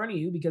car in front of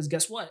you because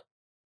guess what? It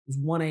was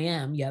 1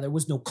 a.m. Yeah, there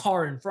was no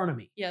car in front of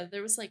me. Yeah,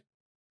 there was like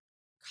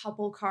a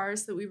couple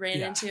cars that we ran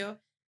Yeah. into.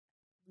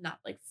 Not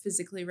like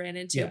physically ran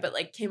into, Yeah. but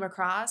like came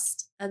across.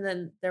 And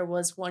then there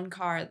was one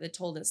car that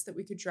told us that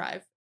we could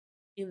drive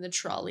in the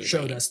trolley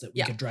Showed lane. us that we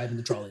Yeah. could drive in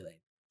the trolley lane,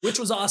 which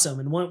was awesome.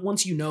 And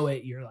once you know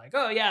it, you're like,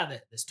 oh yeah,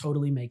 this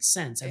totally makes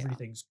sense. Yeah.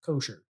 Everything's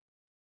kosher.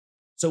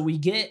 So we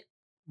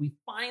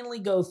finally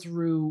go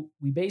through,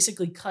 we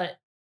basically cut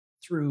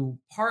through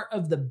part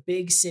of the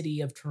big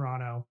city of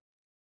Toronto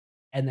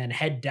and then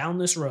head down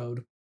this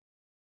road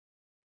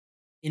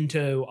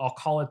into, I'll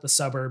call it the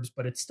suburbs,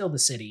 but it's still the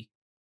city,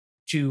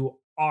 to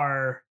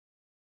our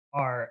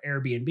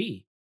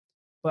Airbnb.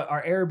 But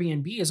our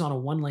Airbnb is on a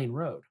 1-lane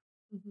road.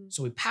 Mhm.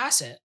 So we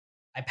pass it.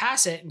 I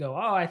pass it and go,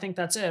 oh, I think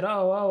that's it.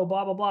 Oh,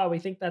 blah, blah, blah. We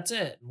think that's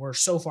it. And we're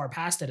so far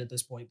past it at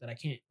this point that I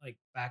can't like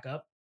back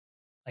up.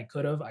 I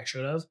could have, I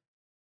should have.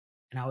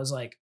 And I was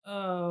like,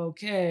 oh,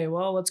 okay,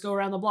 well, let's go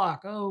around the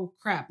block. Oh,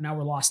 crap. Now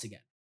we're lost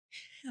again.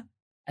 Yeah.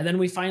 And then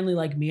we finally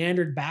like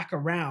meandered back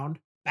around,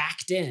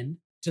 backed in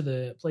to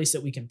the place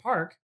that we can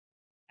park.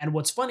 And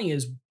what's funny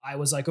is I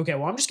was like, okay,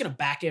 well, I'm just going to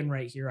back in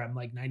right here. I'm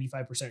like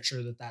 95%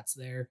 sure that that's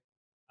there.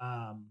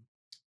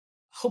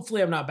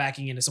 Hopefully I'm not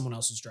backing into someone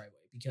else's driveway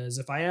because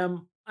if I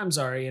am, I'm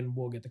sorry. And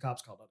we'll get the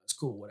cops called on us.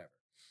 Cool, whatever.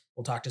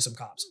 We'll talk to some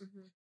cops.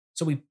 Mhm.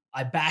 So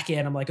I back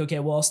in. I'm like, okay,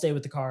 well, I'll stay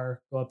with the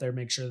car, go up there,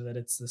 make sure that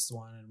it's this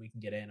one and we can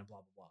get in and blah,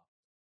 blah, blah.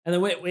 And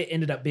then it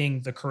ended up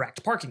being the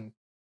correct parking,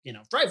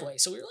 driveway.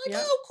 So we were like,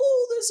 Yeah. oh,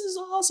 cool. This is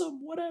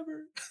awesome.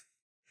 Whatever.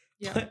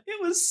 Yeah. But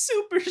it was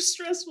super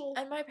stressful.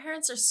 And my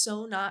parents are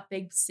so not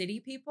big city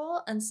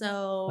people. And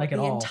so Like at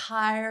the all.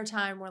 entire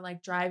time we're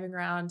like driving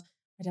around,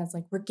 my dad's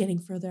like, we're getting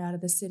further out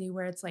of the city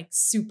where it's like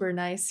super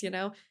nice,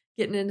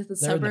 getting into the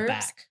They're in suburbs. the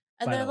back.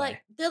 And by they're the like,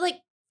 way. they're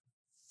like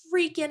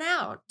freaking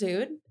out,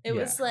 dude. It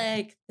was Yeah.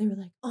 like, they were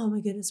like, oh my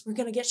goodness, we're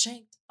gonna get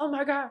shanked. Oh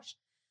my gosh.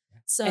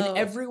 So And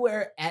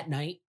everywhere at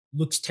night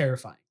looks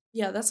terrifying.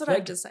 yeah, that's what like,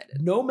 I've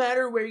decided. No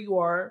matter where you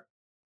are,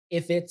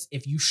 if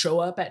you show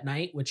up at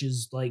night, which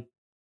is like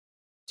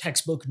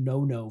textbook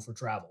no for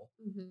travel,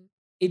 Mhm.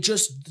 it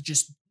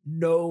just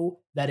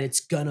know that it's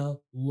gonna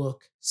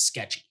look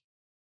sketchy.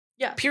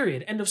 Yeah.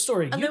 Period. End of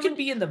story. And You then could when-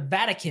 be in the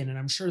Vatican and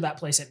I'm sure that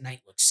place at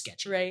night looks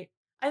sketchy. Right.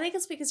 I think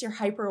it's because you're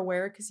hyper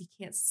aware because you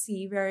can't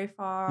see very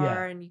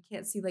far and you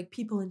can't see like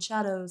people in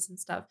shadows and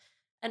stuff.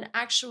 And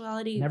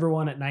actuality, And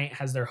everyone at night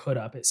has their hood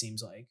up, it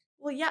seems like.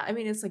 well, yeah, I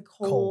mean, it's like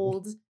Cold.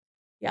 cold.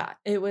 Yeah,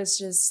 it was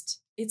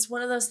just, it's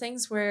one of those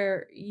things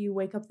where you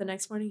wake up the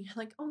next morning, you're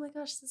like, oh my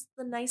gosh, this is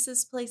the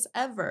nicest place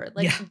ever.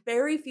 Like, Yeah.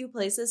 very few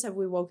places have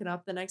we woken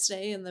up the next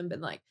day and then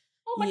been like,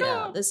 Oh my yeah,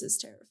 God. this is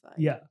terrifying.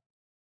 Yeah.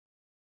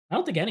 I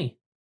don't think any.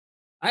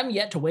 I'm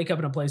yet to wake up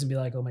in a place and be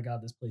like, oh my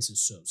God, this place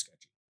is so sketchy.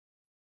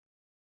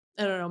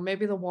 I don't know,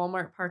 maybe the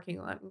Walmart parking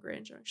lot in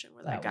Grand Junction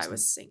where that That guy was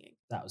was singing.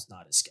 That was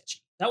not as sketchy.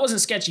 That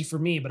wasn't sketchy for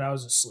me, but I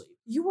was asleep.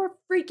 You were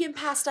freaking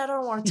passed out. I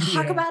don't want to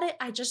talk Yeah. about it.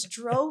 I just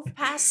drove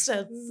past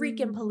a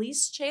freaking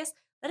police chase.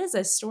 That is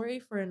a story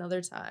for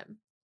another time.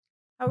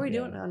 How are we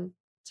doing Yeah. on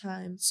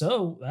time?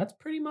 So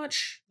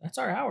that's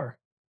our hour.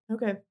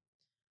 Okay.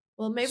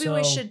 Well, maybe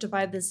we So- should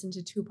divide this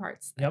into 2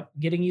 parts. then. Yep.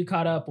 Getting you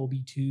caught up will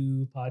be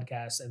 2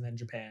 podcasts and then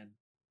Japan.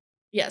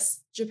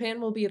 Yes, Japan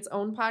will be its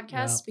own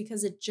podcast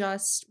because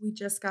we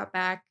just got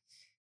back,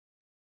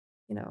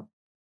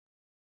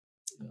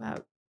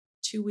 about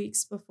 2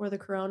 weeks before the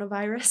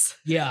coronavirus.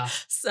 Yeah.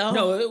 So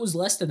No, it was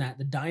less than that.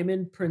 The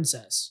Diamond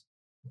Princess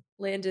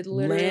landed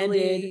landed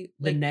the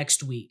like,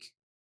 next week.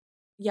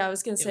 yeah, I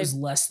was gonna It say was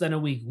less than a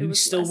week. We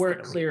was still less than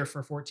weren't a clear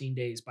for 14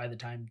 days by the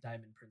time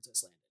Diamond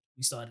Princess landed.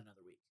 We still had another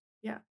week.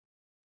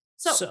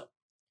 so.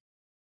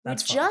 We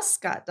that's fun.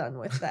 just got done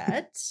with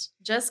that.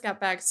 Just got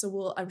back,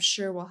 so I'm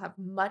sure we'll have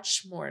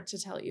much more to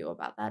tell you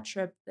about that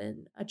trip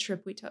than a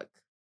trip we took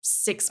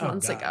 6 Oh,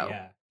 months God,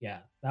 ago.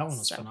 Yeah. That one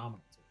was So-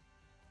 phenomenal.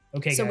 Too.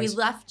 Okay, So guys. we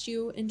left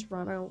you in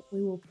Toronto.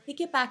 We will pick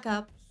it back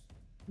up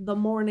the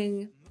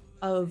morning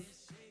of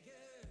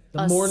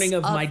The us- morning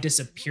of of- my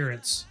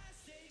disappearance.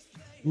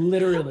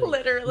 Literally.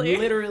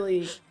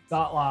 Literally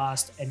got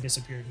lost and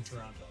disappeared in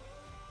Toronto.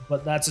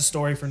 But that's a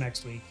story for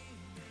next week.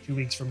 2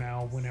 weeks from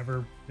now,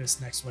 whenever this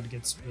next one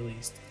gets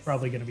released.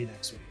 Probably going to be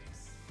next week.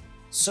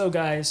 So,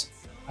 guys,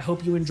 I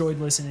hope you enjoyed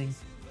listening.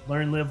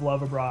 Learn, Live,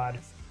 Love Abroad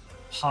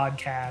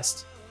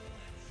podcast.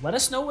 Let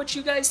us know what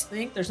you guys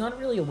think. There's not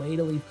really a way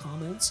to leave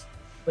comments,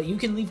 but you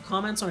can leave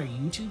comments on our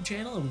YouTube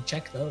channel and we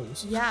check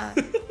those. Yeah.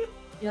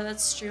 Yeah,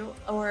 that's true.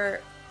 Or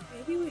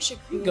maybe we should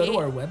You create can go to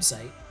our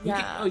website.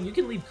 Yeah. You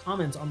can leave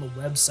comments on the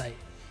website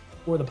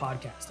for the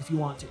podcast if you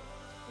want to.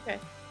 Okay.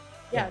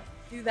 Yeah,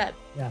 do that.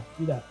 Yeah,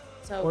 do that.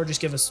 So Or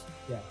just give us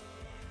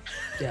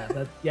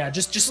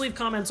just leave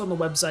comments on the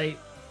website.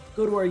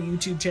 Go to our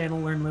YouTube channel,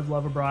 Learn, Live,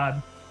 Love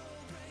Abroad.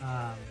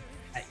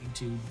 At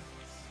YouTube.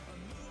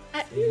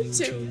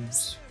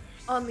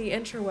 On the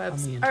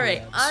interwebs. All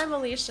right, I'm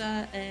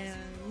Alicia, and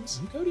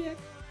I'm Kodiak.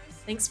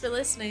 Thanks for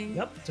listening.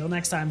 Yep. Till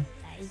next time.